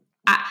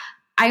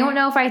I don't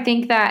know if I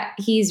think that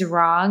he's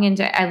wrong, and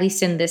at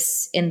least in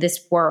this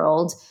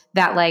world,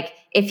 that like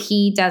if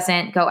he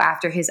doesn't go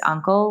after his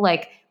uncle,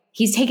 like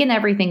he's taken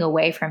everything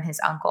away from his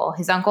uncle.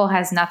 His uncle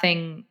has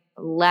nothing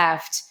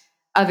left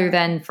other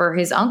than for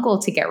his uncle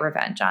to get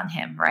revenge on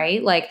him,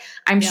 right? Like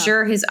I'm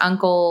sure his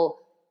uncle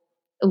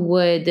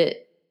would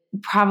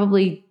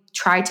probably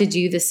try to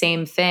do the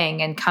same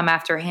thing and come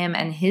after him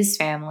and his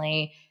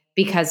family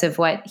because of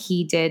what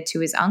he did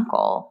to his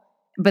uncle.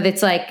 But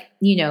it's like,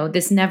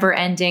 this never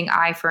ending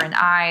eye for an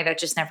eye that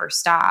just never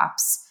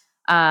stops.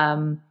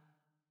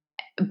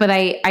 But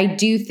I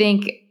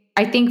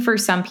think for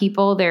some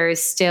people there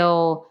is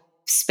still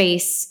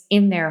space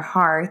in their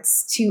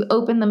hearts to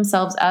open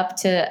themselves up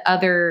to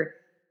other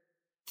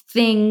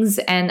things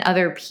and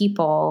other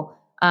people.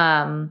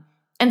 And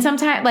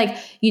sometimes like,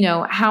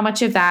 how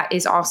much of that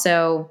is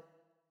also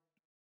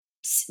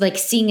like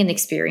seeing and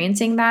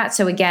experiencing that.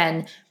 So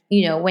again,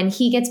 when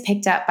he gets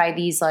picked up by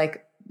these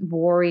like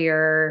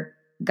warrior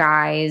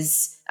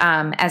guys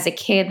as a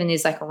kid and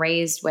is like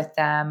raised with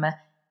them,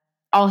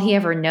 all he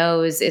ever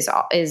knows is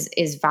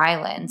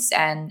violence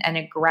and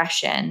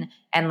aggression.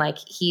 And like,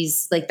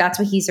 he's like, that's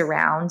what he's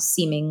around,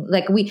 seeming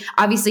like we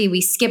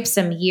skip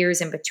some years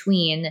in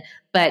between,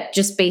 but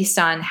just based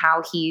on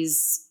how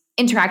he's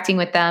interacting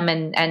with them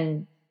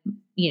and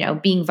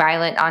being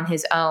violent on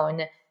his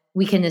own,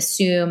 we can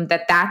assume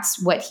that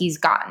that's what he's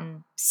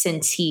gotten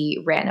since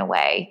he ran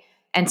away.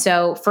 And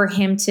so for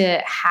him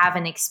to have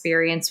an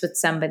experience with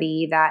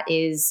somebody that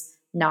is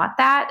not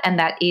that, and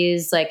that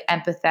is like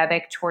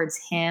empathetic towards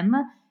him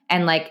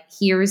and like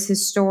hears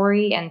his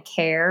story and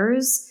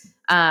cares,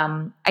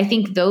 I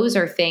think those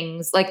are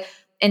things like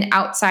an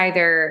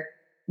outsider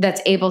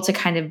that's able to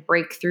kind of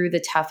break through the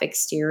tough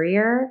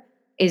exterior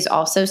is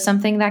also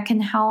something that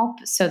can help,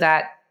 so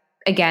that,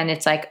 again,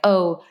 it's like,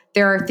 oh,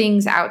 there are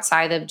things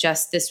outside of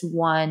just this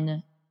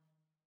one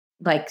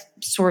like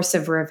source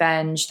of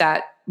revenge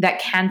that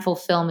can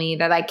fulfill me,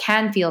 that I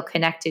can feel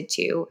connected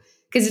to.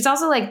 Because it's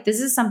also like, this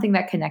is something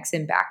that connects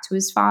him back to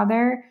his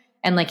father.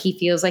 And like, he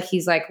feels like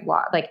he's like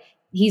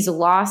he's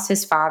lost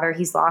his father.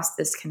 He's lost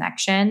this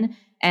connection.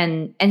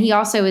 And he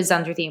also is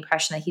under the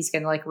impression that he's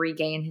going to like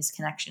regain his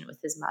connection with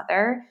his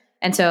mother.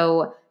 And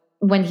so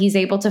when he's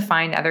able to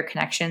find other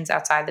connections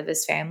outside of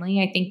his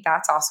family, I think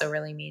that's also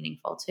really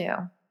meaningful too.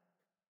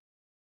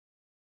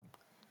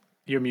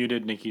 You're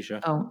muted,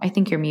 Nikisha. Oh, I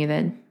think you're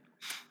muted.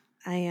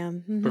 I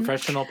am. Mm-hmm.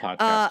 Professional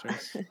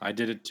podcasters. I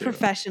did it too.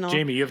 Professional.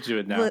 Jamie, you have to do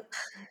it now.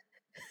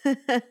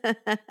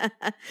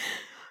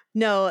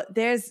 No,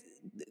 there's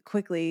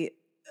quickly,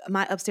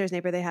 my upstairs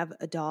neighbor, they have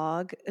a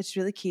dog. It's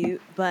really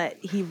cute, but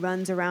he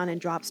runs around and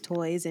drops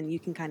toys, and you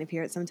can kind of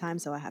hear it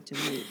sometimes. So I have to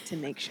mute to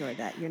make sure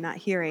that you're not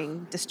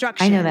hearing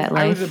destruction. I know that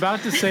life. I was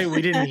about to say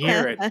we didn't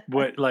hear it,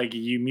 but like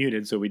you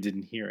muted, so we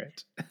didn't hear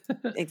it.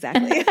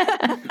 Exactly.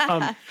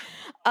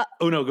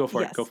 Oh no, go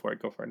for yes. it. Go for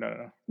it. Go for it.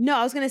 No. No,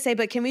 I was going to say,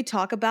 but can we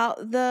talk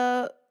about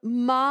the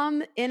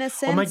mom in a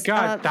sense? Oh my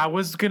God, that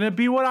was going to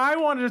be what I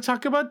wanted to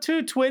talk about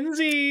too.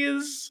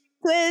 Twinsies.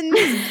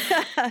 Twins.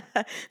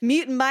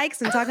 Mutant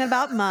Mikes and talking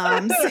about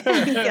moms.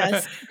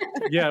 Yes.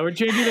 Yeah, we're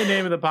changing the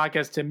name of the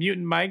podcast to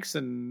Mutant Mikes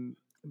and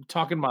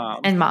Talking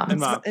Moms. And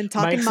Moms. And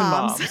Talking Mikes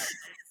Moms. And moms.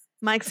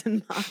 Mikes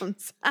and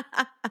Moms.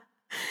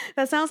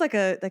 That sounds like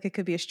it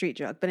could be a street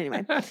joke, but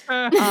anyway.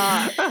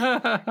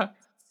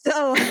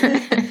 So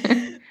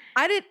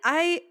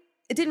I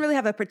didn't really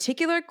have a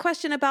particular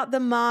question about the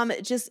mom,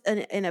 just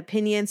an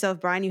opinion. So if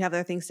Brian, you have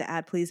other things to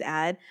add, please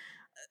add.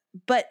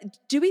 But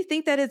do we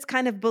think that it's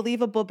kind of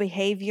believable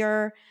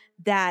behavior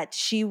that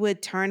she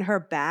would turn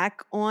her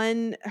back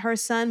on her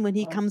son when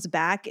he comes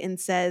back and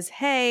says,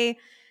 hey,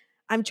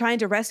 I'm trying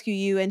to rescue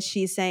you. And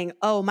she's saying,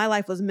 oh, my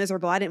life was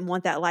miserable. I didn't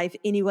want that life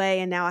anyway.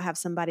 And now I have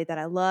somebody that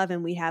I love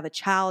and we have a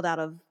child out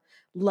of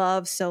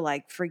love. So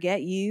like,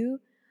 forget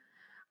you.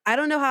 I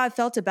don't know how I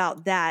felt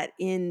about that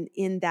in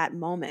that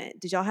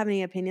moment. Did y'all have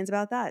any opinions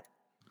about that?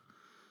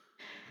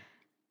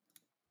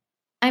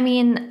 I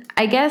mean,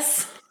 I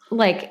guess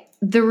like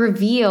the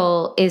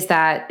reveal is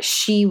that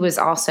she was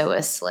also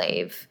a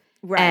slave,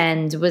 right,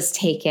 and was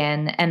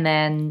taken. And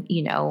then,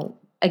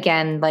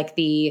 again, like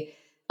the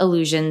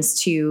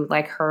allusions to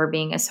like her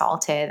being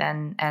assaulted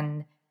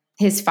and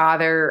his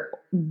father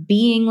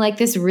being like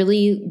this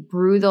really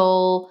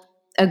brutal,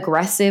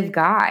 aggressive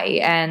guy.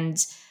 And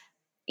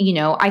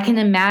I can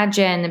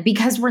imagine,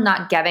 because we're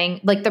not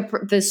getting like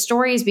the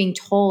story is being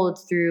told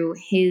through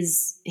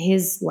his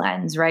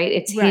lens, right?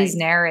 It's his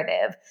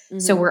narrative. Mm-hmm.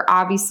 So we're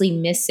obviously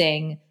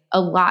missing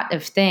a lot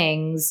of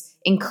things,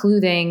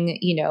 including,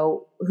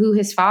 who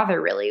his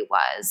father really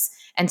was.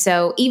 And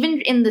so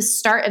even in the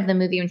start of the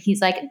movie, when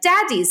he's like,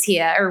 Daddy's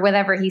here, or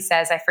whatever he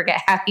says, I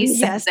forget how he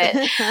says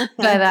it,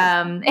 but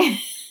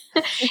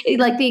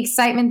like the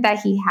excitement that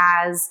he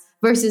has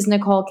versus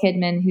Nicole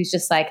Kidman, who's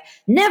just like,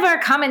 never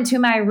come into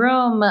my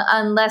room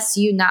unless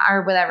you not,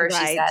 or whatever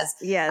she says.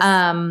 Yes.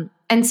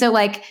 And so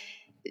like,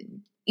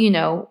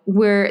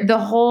 where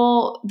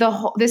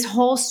this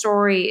whole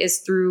story is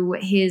through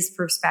his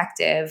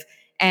perspective,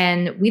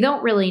 and we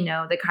don't really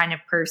know the kind of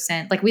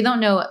person, like we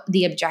don't know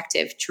the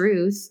objective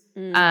truth,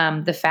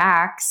 the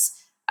facts.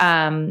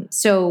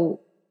 So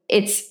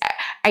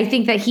I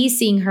think that he's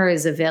seeing her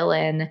as a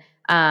villain.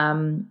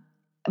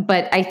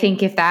 But I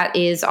think if that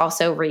is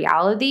also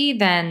reality,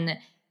 then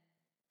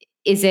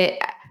is it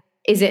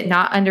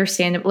not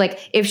understandable?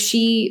 Like if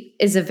she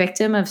is a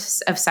victim of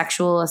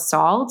sexual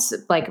assault,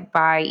 like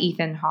by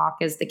Ethan Hawke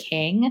as the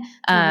king,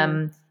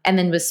 and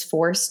then was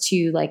forced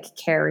to like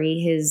carry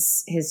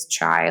his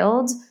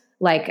child,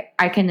 like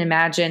I can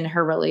imagine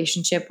her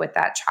relationship with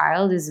that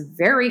child is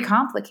very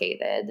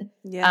complicated.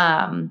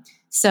 Yeah.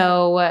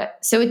 So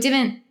it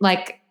didn't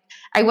like,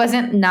 I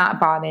wasn't not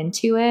bought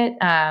into it.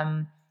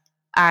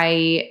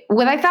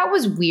 What I thought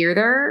was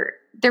weirder,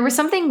 there was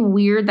something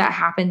weird that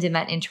happened in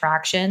that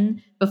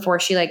interaction before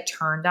she like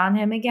turned on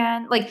him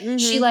again. Like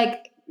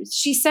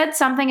she said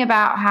something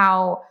about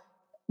how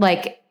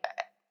like,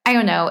 I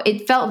don't know,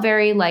 it felt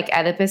very like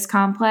Oedipus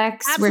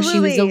complex. Absolutely. Where she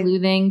was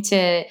alluding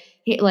to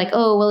like,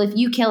 oh, well, if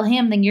you kill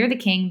him, then you're the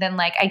king. Then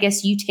like, I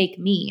guess you take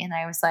me. And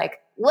I was like,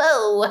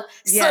 whoa,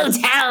 slow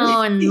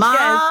down,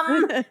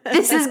 mom.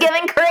 This is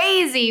getting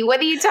crazy. What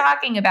are you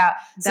talking about?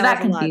 So that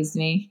confused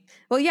me.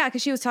 Well, yeah,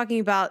 because she was talking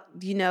about,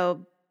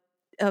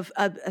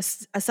 a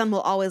son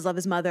will always love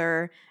his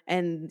mother,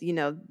 and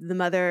the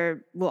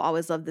mother will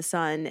always love the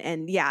son.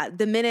 And yeah,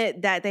 the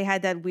minute that they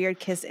had that weird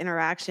kiss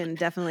interaction,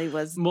 definitely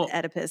was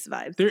Oedipus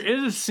vibes.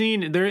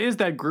 There is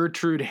that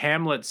Gertrude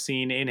Hamlet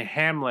scene in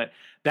Hamlet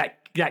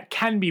that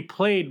can be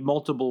played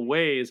multiple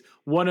ways.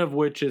 One of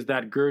which is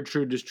that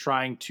Gertrude is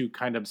trying to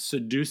kind of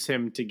seduce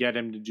him to get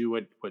him to do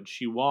what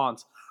she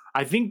wants.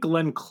 I think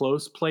Glenn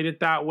Close played it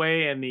that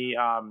way in the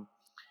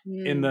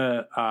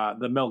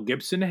Mel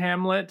Gibson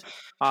Hamlet,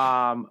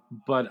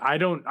 but I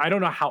don't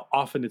know how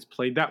often it's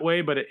played that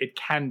way, but it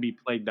can be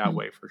played that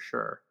way for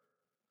sure.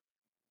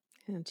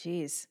 Oh,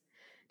 geez.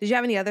 Did you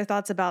have any other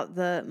thoughts about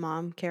the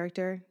mom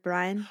character,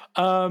 Brian?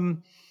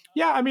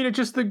 Yeah, I mean, it's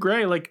just the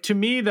gray. Like, to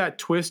me, that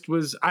twist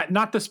was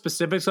not the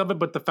specifics of it,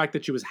 but the fact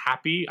that she was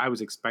happy, I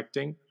was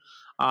expecting.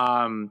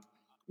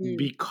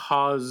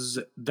 Because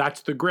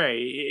that's the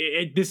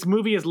gray. This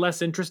movie is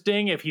less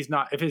interesting if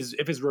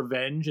his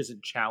revenge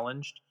isn't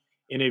challenged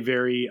in a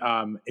very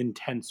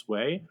intense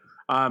way.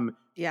 And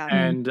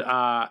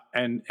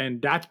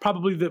that's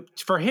probably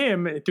for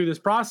him through this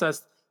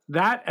process,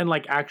 that and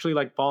like actually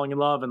like falling in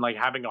love and like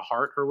having a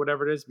heart or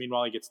whatever it is.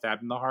 Meanwhile, he gets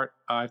stabbed in the heart.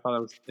 I thought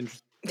that was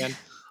interesting. Again.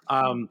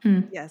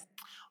 Yes.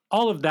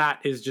 All of that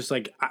is just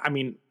like, I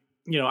mean,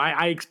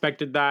 I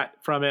expected that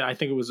from it. I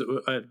think it was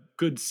a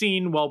good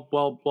scene,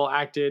 well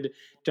acted,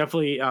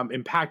 definitely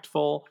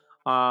impactful.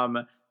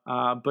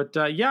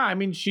 But yeah, I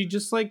mean, she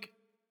just like,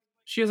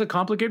 she has a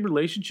complicated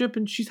relationship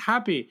and she's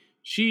happy.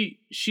 She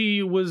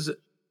was,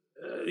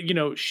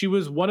 she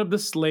was one of the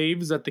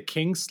slaves that the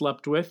king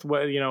slept with.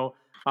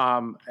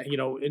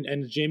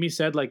 And Jamie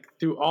said, like,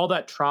 through all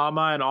that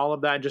trauma and all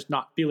of that, just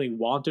not feeling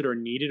wanted or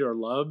needed or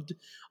loved,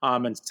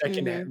 and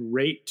second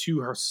rate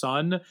to her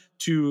son,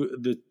 to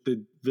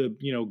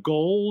the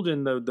gold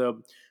and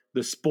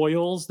the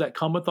spoils that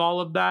come with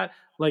all of that.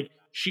 Like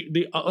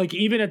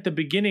even at the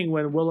beginning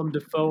when Willem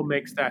Dafoe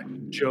makes that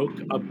joke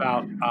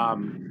about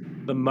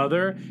the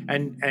mother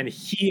and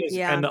he is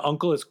and the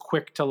uncle is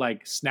quick to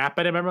like snap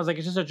at him. Everyone's like,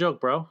 it's just a joke,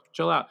 bro.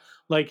 Chill out.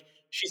 Like,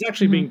 she's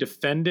actually being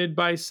defended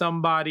by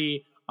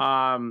somebody.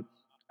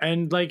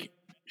 And like,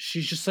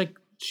 she's just like,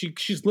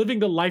 she's living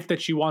the life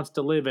that she wants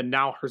to live. And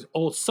now her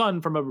old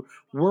son from a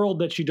world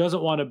that she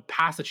doesn't want to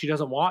pass, that she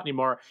doesn't want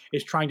anymore,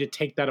 is trying to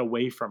take that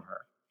away from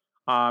her.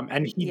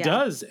 And he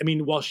does. I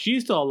mean, while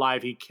she's still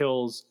alive, he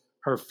kills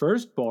her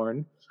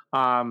firstborn.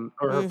 And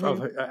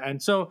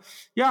so,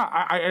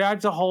 yeah, it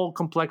adds a whole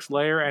complex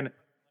layer. And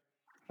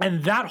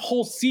that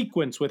whole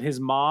sequence with his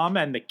mom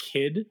and the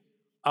kid,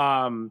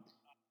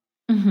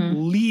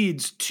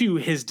 leads to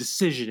his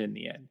decision in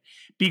the end,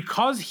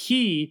 because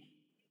he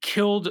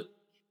killed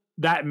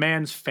that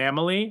man's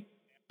family,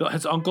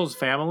 his uncle's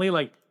family.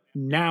 Like,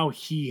 now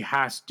he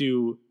has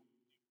to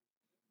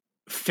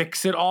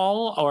fix it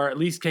all, or at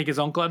least take his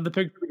uncle out of the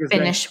picture,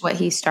 finish what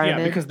he started.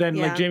 Yeah, because then,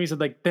 like Jamie said,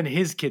 like, then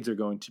his kids are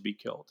going to be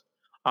killed.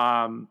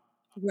 Right.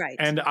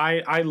 And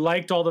I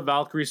liked all the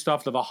Valkyrie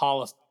stuff, the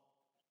Valhalla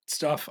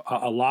stuff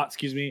a lot.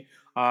 Excuse me.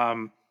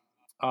 Yeah,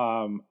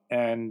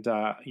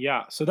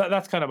 so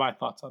that's kind of my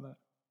thoughts on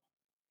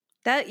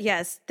that.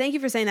 Yes. Thank you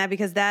for saying that,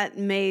 because that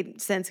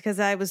made sense, because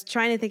I was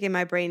trying to think in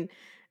my brain,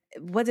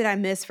 what did I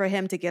miss for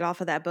him to get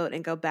off of that boat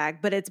and go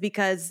back? But it's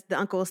because the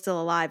uncle was still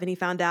alive and he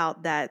found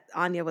out that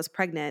Anya was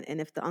pregnant, and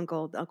if the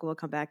uncle will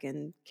come back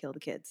and kill the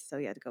kids. So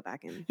he had to go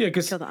back and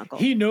kill the uncle.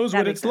 He knows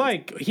what it's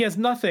like. He has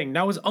nothing.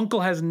 Now his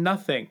uncle has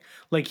nothing.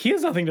 Like, he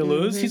has nothing to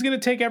lose. He's going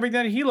to take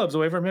everything that he loves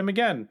away from him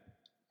again.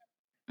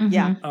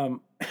 Yeah.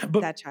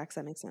 But that tracks.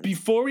 That makes sense.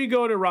 Before we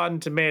go to Rotten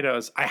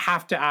Tomatoes, I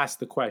have to ask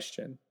the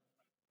question.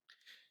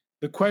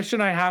 The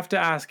question I have to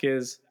ask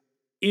is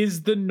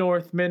The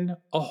Northman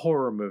a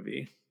horror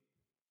movie?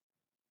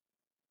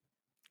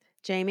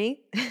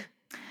 Jamie?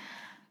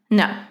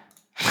 No.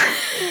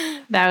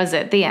 That was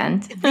it. The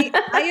end.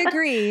 I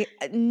agree.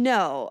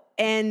 No.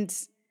 And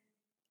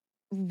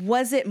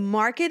was it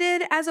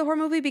marketed as a horror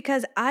movie?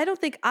 Because I don't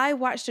think I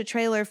watched a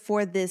trailer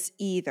for this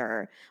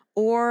either,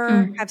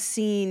 or have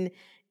seen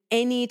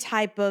any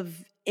type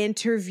of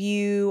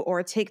interview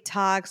or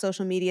TikTok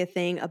social media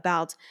thing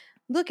about,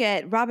 look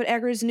at Robert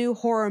Eggers' new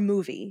horror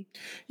movie.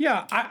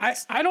 Yeah,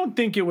 I don't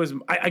think it was.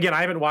 Again, I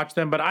haven't watched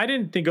them, but I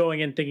didn't think going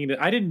in thinking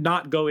that. I did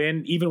not go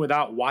in, even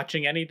without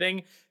watching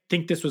anything,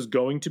 think this was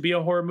going to be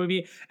a horror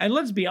movie. And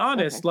let's be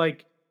honest,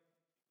 like,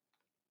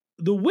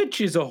 The Witch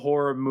is a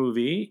horror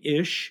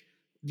movie-ish.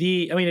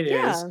 It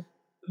is.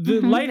 The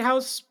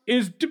Lighthouse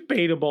is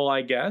debatable,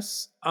 I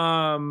guess.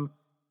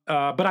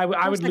 But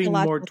I would lean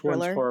more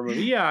towards horror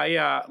movie.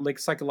 Yeah, like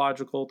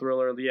psychological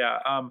thriller.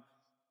 Yeah.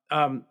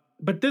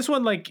 But this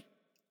one, like,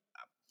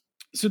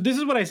 so this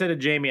is what I said to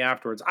Jamie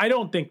afterwards. I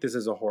don't think this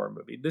is a horror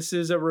movie. This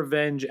is a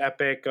revenge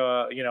epic.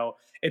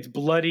 It's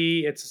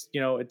bloody. It's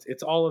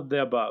all of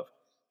the above.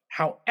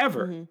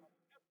 However,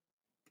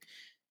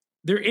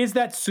 there is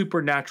that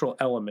supernatural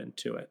element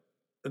to it.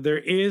 There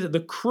is the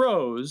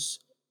crows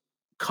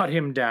cut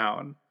him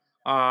down.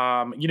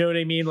 You know what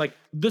I mean? Like,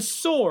 the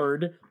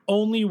sword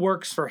only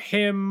works for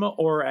him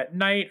or at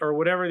night or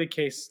whatever the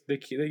case,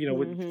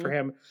 for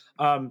him.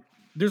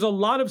 there's a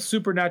lot of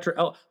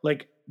supernatural,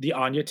 like the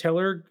Anya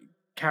Taylor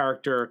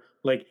character,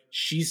 like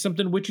she's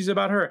something witchy's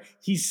about her.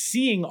 He's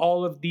seeing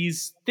all of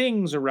these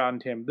things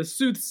around him, the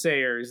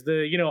soothsayers,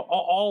 the, you know,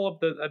 all of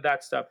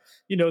that stuff.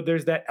 You know,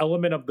 there's that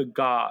element of the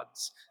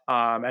gods,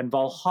 and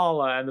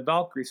Valhalla and the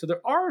Valkyries. So there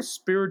are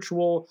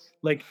spiritual,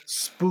 like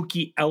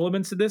spooky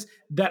elements to this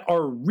that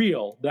are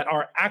real, that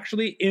are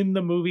actually in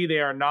the movie.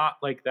 They are not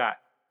like that.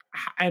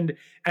 And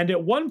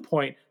at one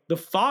point,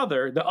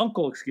 the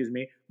uncle,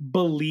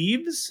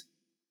 believes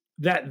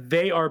that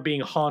they are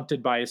being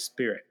haunted by a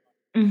spirit.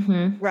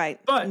 Mm-hmm. Right.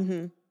 But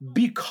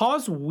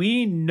because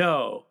we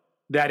know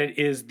that it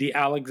is the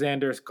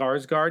Alexander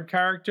Skarsgård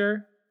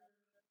character,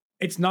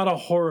 it's not a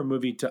horror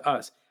movie to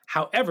us.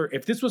 However,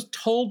 if this was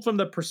told from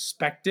the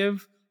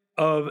perspective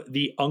of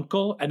the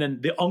uncle, and then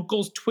the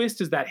uncle's twist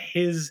is that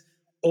his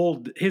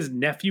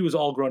nephew is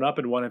all grown up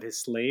and one of his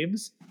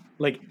slaves,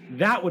 like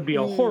that would be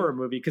a horror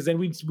movie, because then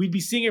we'd be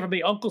seeing it from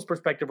the uncle's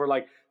perspective. We're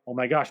like, oh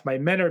my gosh, my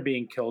men are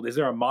being killed. Is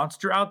there a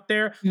monster out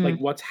there? Like,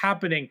 what's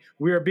happening?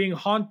 We are being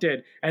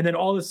haunted. And then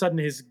all of a sudden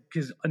his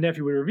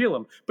nephew would reveal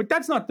him. But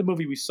that's not the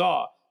movie we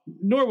saw,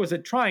 nor was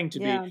it trying to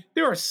be.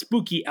 There are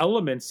spooky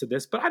elements to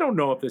this, but I don't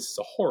know if this is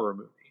a horror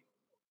movie.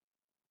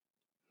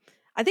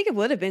 I think it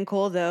would have been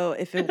cool, though,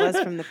 if it was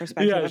from the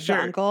perspective of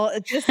the uncle.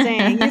 Just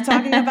saying, you're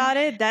talking about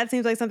it, that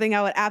seems like something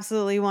I would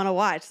absolutely want to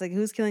watch. Like,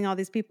 who's killing all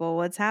these people?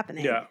 What's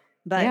happening? Yeah.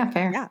 But yeah,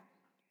 fair. Yeah,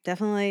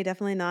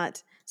 definitely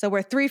not. So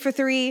we're 3 for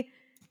 3.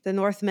 The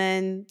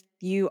Northman,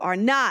 you are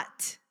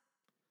not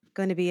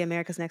going to be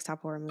America's Next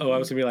Top Horror Movie. Oh, I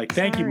was going to be like,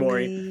 thank you,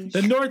 Maury.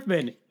 The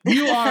Northman,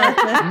 you are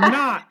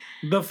not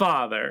the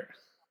father.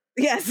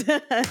 Yes.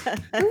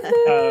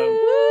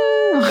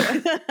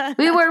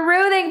 We were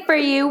rooting for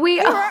you.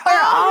 We are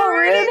all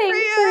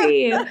rooting for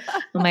you.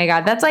 Oh my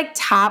God. That's like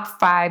top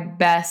 5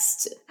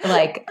 best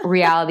like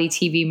reality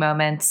TV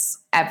moments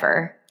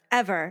ever.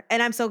 Ever.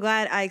 And I'm so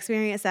glad I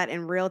experienced that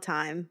in real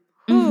time.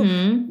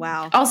 Mm-hmm.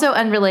 Wow. Also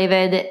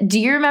unrelated, do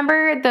you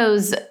remember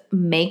those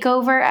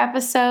makeover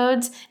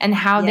episodes and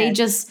how they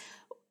just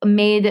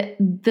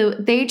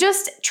they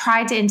just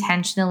tried to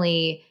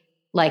intentionally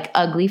like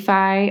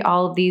uglyfy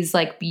all of these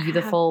like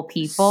beautiful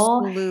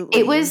people. Absolutely.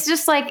 It was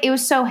just like, it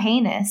was so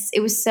heinous.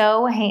 It was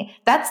so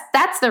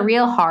that's the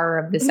real horror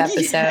of this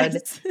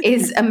episode.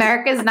 Is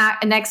America's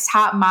Next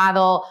Top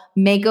Model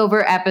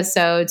makeover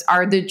episodes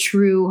are the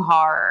true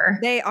horror.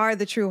 They are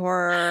the true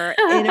horror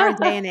in our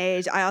day and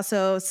age. I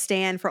also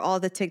stand for all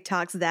the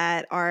TikToks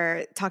that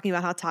are talking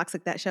about how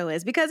toxic that show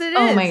is, because it is.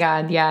 Oh my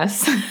God,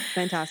 yes.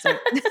 Fantastic.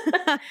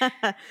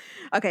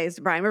 Okay,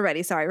 so Brian, we're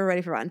ready. Sorry, we're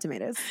ready for Rotten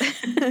Tomatoes.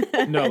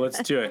 No, let's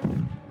do it.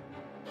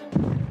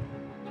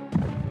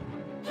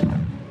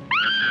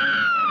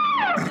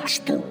 It's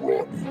the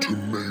Rotten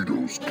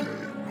Tomatoes game.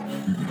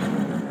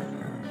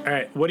 All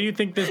right, what do you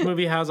think this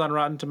movie has on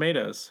Rotten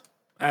Tomatoes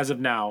as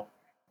of now?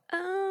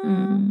 I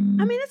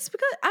mean, it's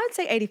because I would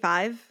say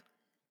 85.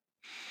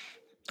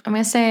 I'm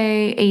going to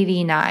say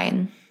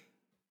 89.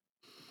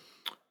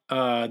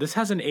 This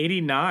has an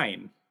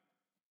 89.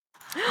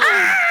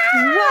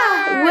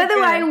 What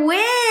do I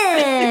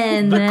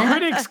win? The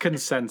critics'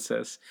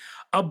 consensus.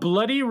 A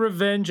bloody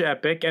revenge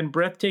epic and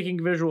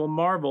breathtaking visual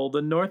marvel,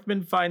 The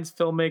Northman finds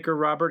filmmaker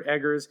Robert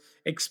Eggers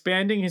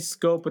expanding his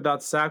scope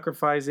without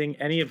sacrificing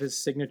any of his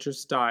signature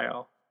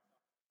style.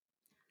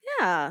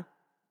 Yeah.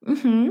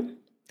 Mm-hmm.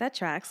 That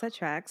tracks.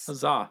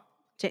 Huzzah.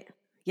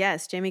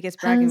 Yes, Jamie gets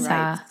bragging Huzzah.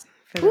 rights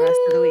for the rest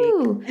of the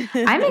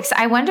week.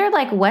 I wonder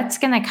like what's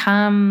going to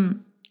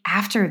come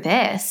after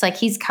this. Like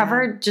he's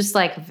covered just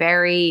like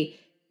very,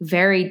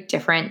 very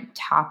different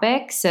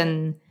topics,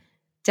 and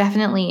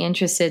definitely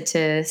interested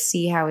to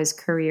see how his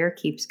career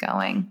keeps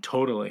going.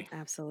 Totally.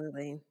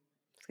 Absolutely.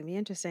 It's going to be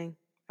interesting.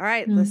 All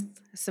right, let's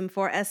some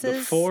 4 S's.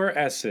 The 4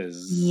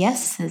 S's.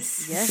 Yes.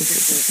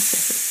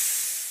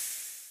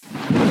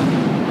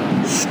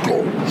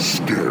 Skull,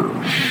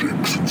 scares,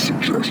 shakes, and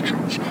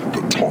suggestions.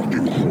 The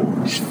Talking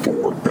Horrors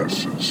 4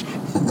 S's.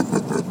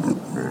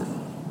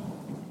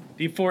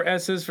 The 4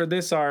 S's for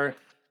this are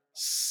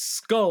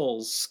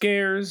skulls,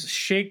 scares,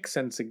 shakes,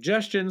 and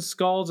suggestions.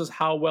 Skulls is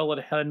how well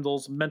it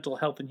handles mental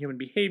health and human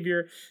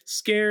behavior.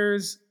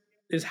 Scares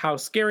is how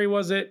scary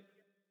was it.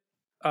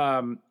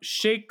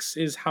 Shakes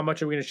is how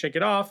much are we going to shake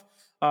it off.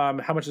 How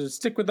much does it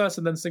stick with us?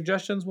 And then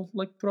suggestions, we'll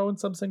like throw in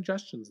some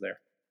suggestions there.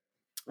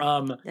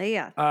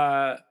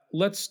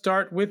 Let's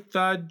start with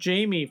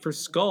Jamie for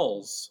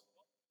skulls.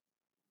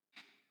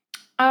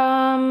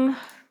 I'm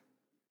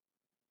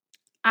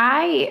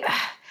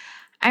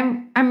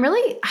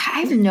really, I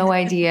have no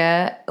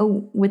idea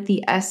with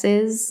the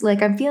S's.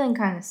 Like I'm feeling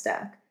kind of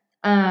stuck.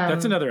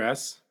 That's another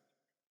S.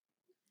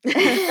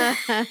 Yeah,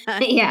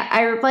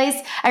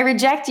 I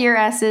reject your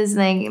S's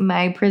and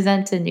I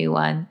present a new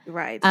one.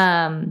 Right.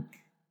 I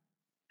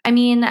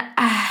mean,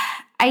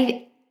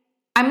 I'm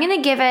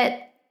gonna give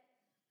it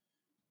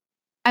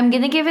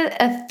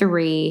a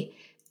 3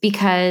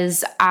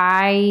 because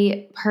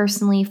I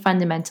personally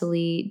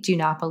fundamentally do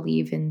not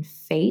believe in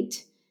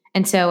fate.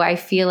 And so I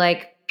feel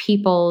like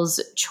people's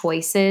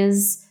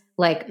choices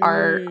like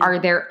are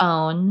their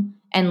own,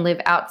 and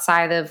live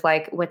outside of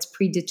like what's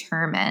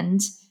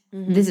predetermined.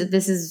 Mhm.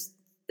 This is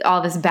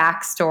all this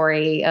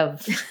backstory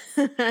of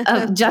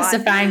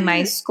justifying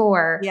my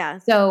score. Yeah.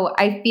 So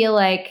I feel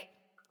like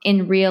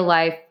in real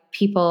life,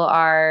 people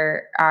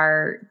are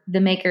the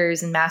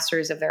makers and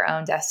masters of their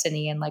own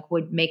destiny and like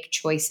would make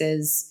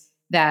choices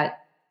that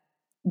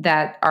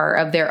are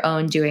of their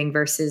own doing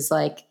versus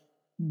like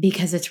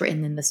because it's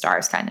written in the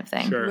stars kind of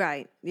thing. Sure.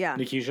 Right. Yeah.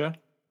 Nikisha?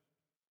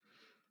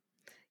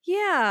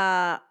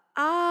 Yeah.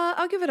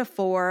 I'll give it a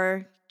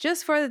 4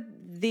 just for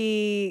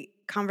the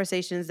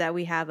conversations that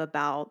we have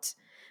about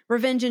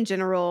revenge in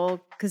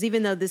general. Because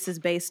even though this is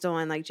based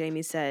on, like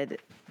Jamie said,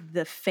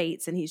 the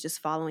fates and he's just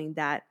following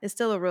that, it's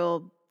still a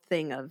real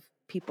thing of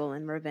people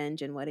and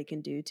revenge and what it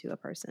can do to a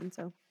person.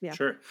 So, yeah.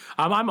 Sure.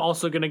 I'm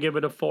also going to give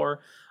it a 4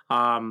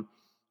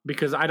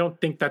 because I don't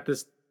think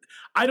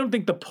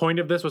the point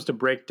of this was to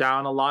break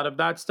down a lot of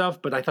that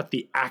stuff, but I thought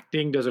the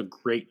acting does a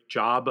great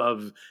job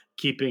of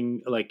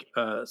keeping like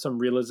some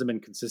realism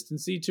and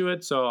consistency to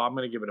it. So I'm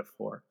going to give it a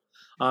 4.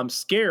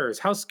 Scares.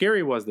 How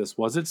scary was this?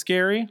 Was it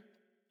scary?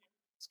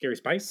 Scary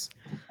Spice?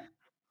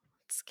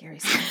 Scary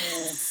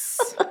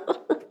Spice.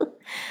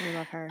 I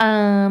love her.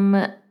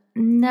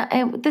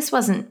 No, this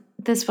wasn't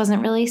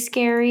really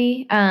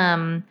scary. I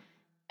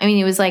mean,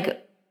 it was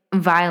like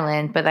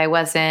violent, but I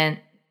wasn't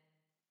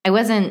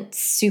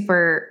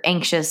super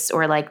anxious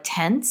or like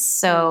tense.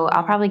 So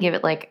I'll probably give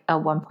it like a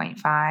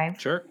 1.5.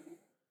 Sure.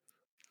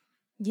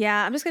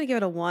 Yeah, I'm just going to give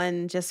it a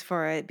 1 just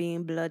for it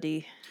being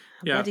bloody.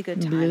 Yeah. Bloody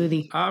good time.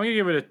 Bloody. I'm going to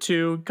give it a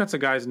 2. Cuts a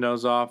guy's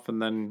nose off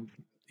and then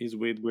he's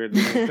weird.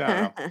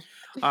 I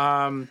don't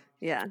know.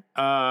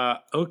 Yeah.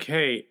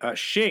 Okay.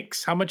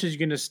 Shakes. How much is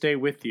going to stay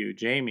with you,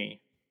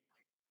 Jamie?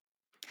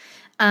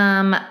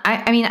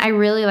 I mean, I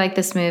really like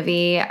this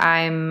movie.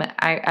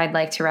 I'd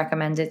like to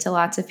recommend it to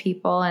lots of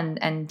people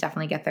and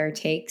definitely get their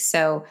takes.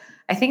 So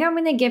I think I'm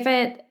going to give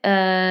it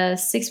a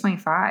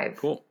 6.5.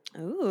 Cool.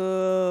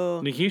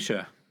 Ooh.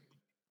 Nikisha.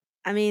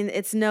 I mean,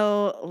 it's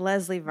no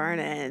Leslie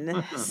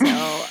Vernon,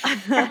 so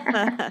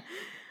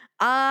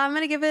I'm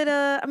gonna give it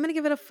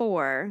a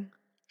 4.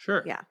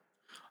 Sure. Yeah.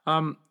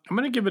 I'm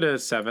gonna give it a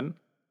 7.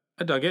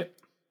 I dug it.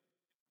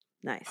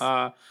 Nice.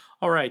 All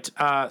right.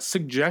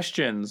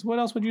 Suggestions. What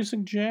else would you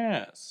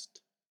suggest?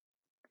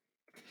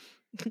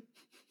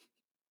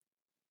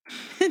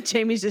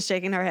 Jamie's just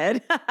shaking her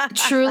head.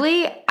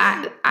 Truly,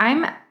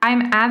 I'm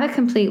at a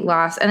complete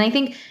loss. And I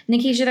think,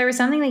 Nikisha, there was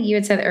something that you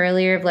had said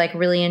earlier of like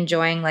really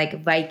enjoying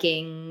like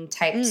Viking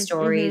type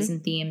stories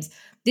and themes.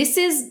 This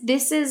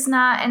is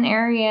not an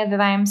area that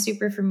I'm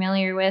super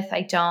familiar with.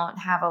 I don't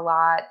have a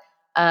lot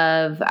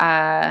of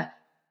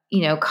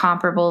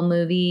comparable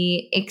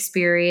movie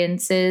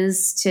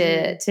experiences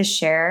to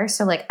share.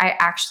 So like I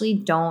actually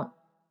don't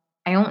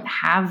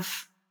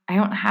have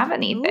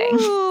anything.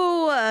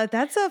 Ooh,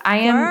 that's a first. I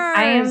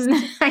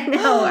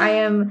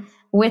am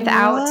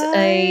without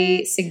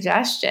a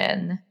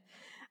suggestion.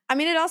 I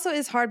mean, it also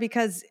is hard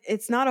because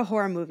it's not a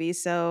horror movie,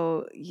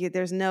 so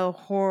there's no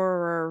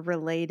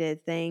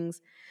horror-related things.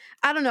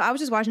 I don't know. I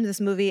was just watching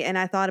this movie, and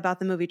I thought about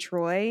the movie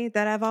Troy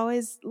that I've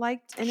always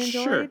liked and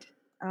enjoyed,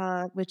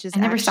 which is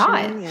I never saw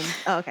it.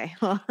 Okay.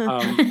 Well.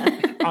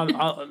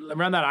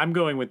 Around that, I'm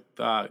going with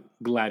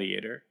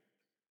Gladiator.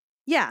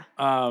 Yeah.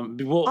 All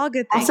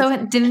good things. Also,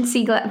 haven't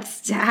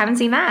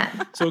seen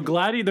that. So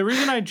the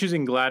reason I'm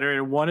choosing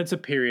Gladiator, one, it's a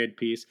period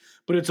piece,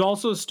 but it's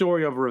also a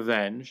story of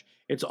revenge.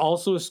 It's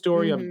also a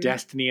story of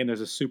destiny, and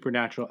there's a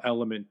supernatural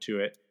element to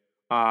it.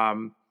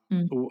 And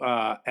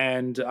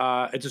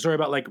it's a story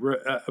about like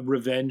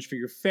revenge for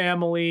your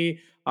family,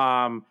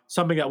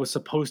 something that was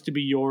supposed to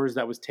be yours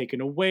that was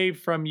taken away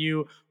from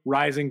you,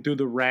 rising through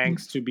the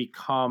ranks to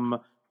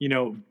come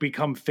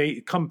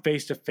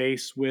face to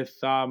face with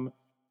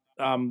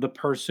the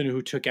person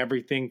who took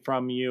everything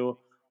from you.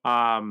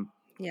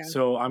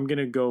 So I'm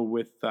gonna go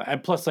with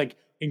and plus like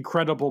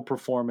incredible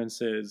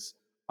performances.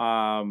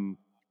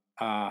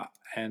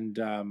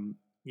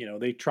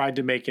 They tried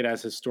to make it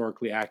as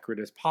historically accurate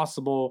as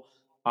possible,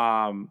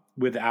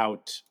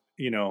 without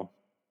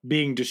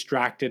being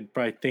distracted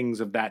by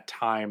things of that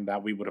time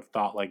that we would have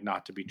thought like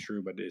not to be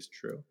true, but is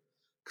true.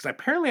 Because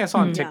apparently I saw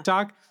on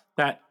TikTok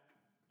that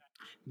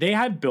they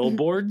had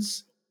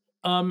billboards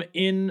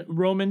in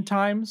Roman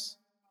times.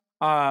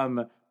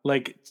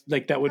 Like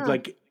that would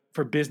like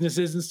for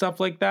businesses and stuff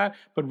like that.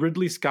 But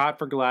Ridley Scott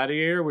for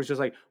Gladiator was just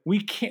like,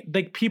 we can't,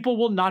 like, people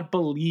will not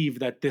believe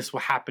that this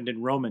happened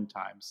in Roman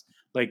times.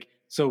 Like,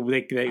 so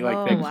they cut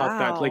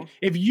that. Like,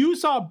 if you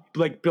saw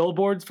like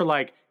billboards for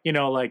like,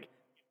 like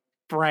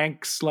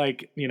Frank's,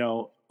 like,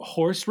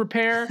 horse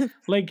repair,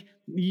 like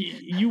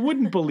you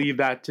wouldn't believe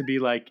that to be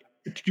like,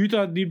 you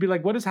thought you'd be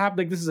like, what is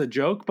happening? Like, this is a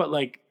joke, but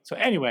like, so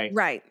anyway,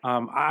 right.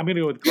 I'm going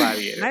to go with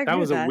Gladiator. That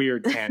was a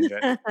weird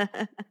tangent.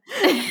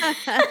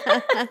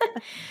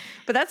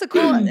 But that's a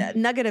cool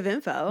nugget of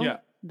info.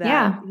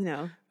 Yeah.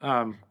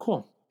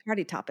 Cool.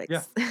 Party topics.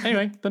 Yeah.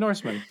 Anyway, The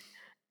Norseman.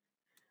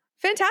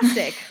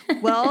 Fantastic.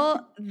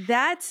 Well,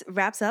 that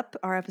wraps up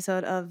our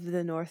episode of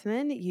The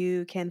Northman.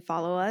 You can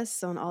follow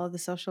us on all of the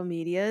social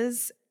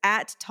medias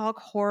at Talk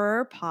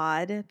Horror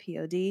Pod,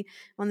 POD,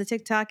 on the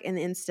TikTok and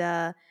the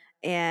Insta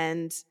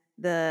and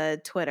the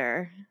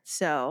Twitter.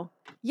 So,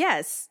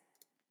 yes.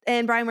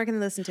 And Brian, where can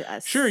they listen to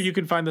us? Sure, you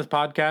can find this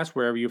podcast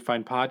wherever you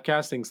find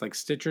podcasts, things like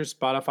Stitcher,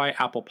 Spotify,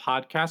 Apple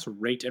Podcasts.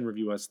 Rate and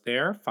review us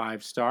there.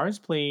 5 stars,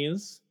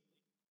 please.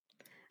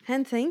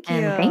 And thank you.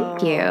 And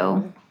thank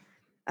you.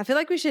 I feel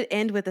like we should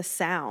end with a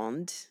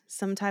sound,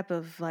 some type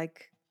of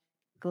like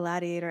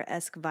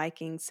gladiator-esque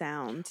Viking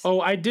sound.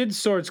 Oh, I did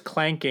swords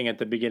clanking at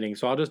the beginning,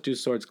 so I'll just do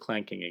swords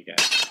clanking again.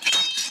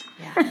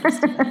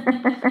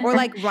 Yeah. Or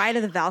like Ride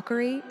of the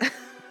Valkyrie.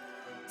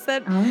 Is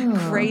that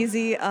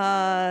crazy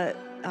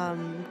classical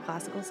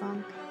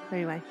song? But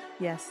anyway,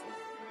 yes.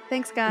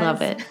 Thanks, guys.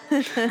 Love it.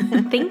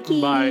 Thank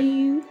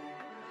you.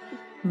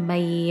 Bye.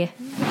 Bye.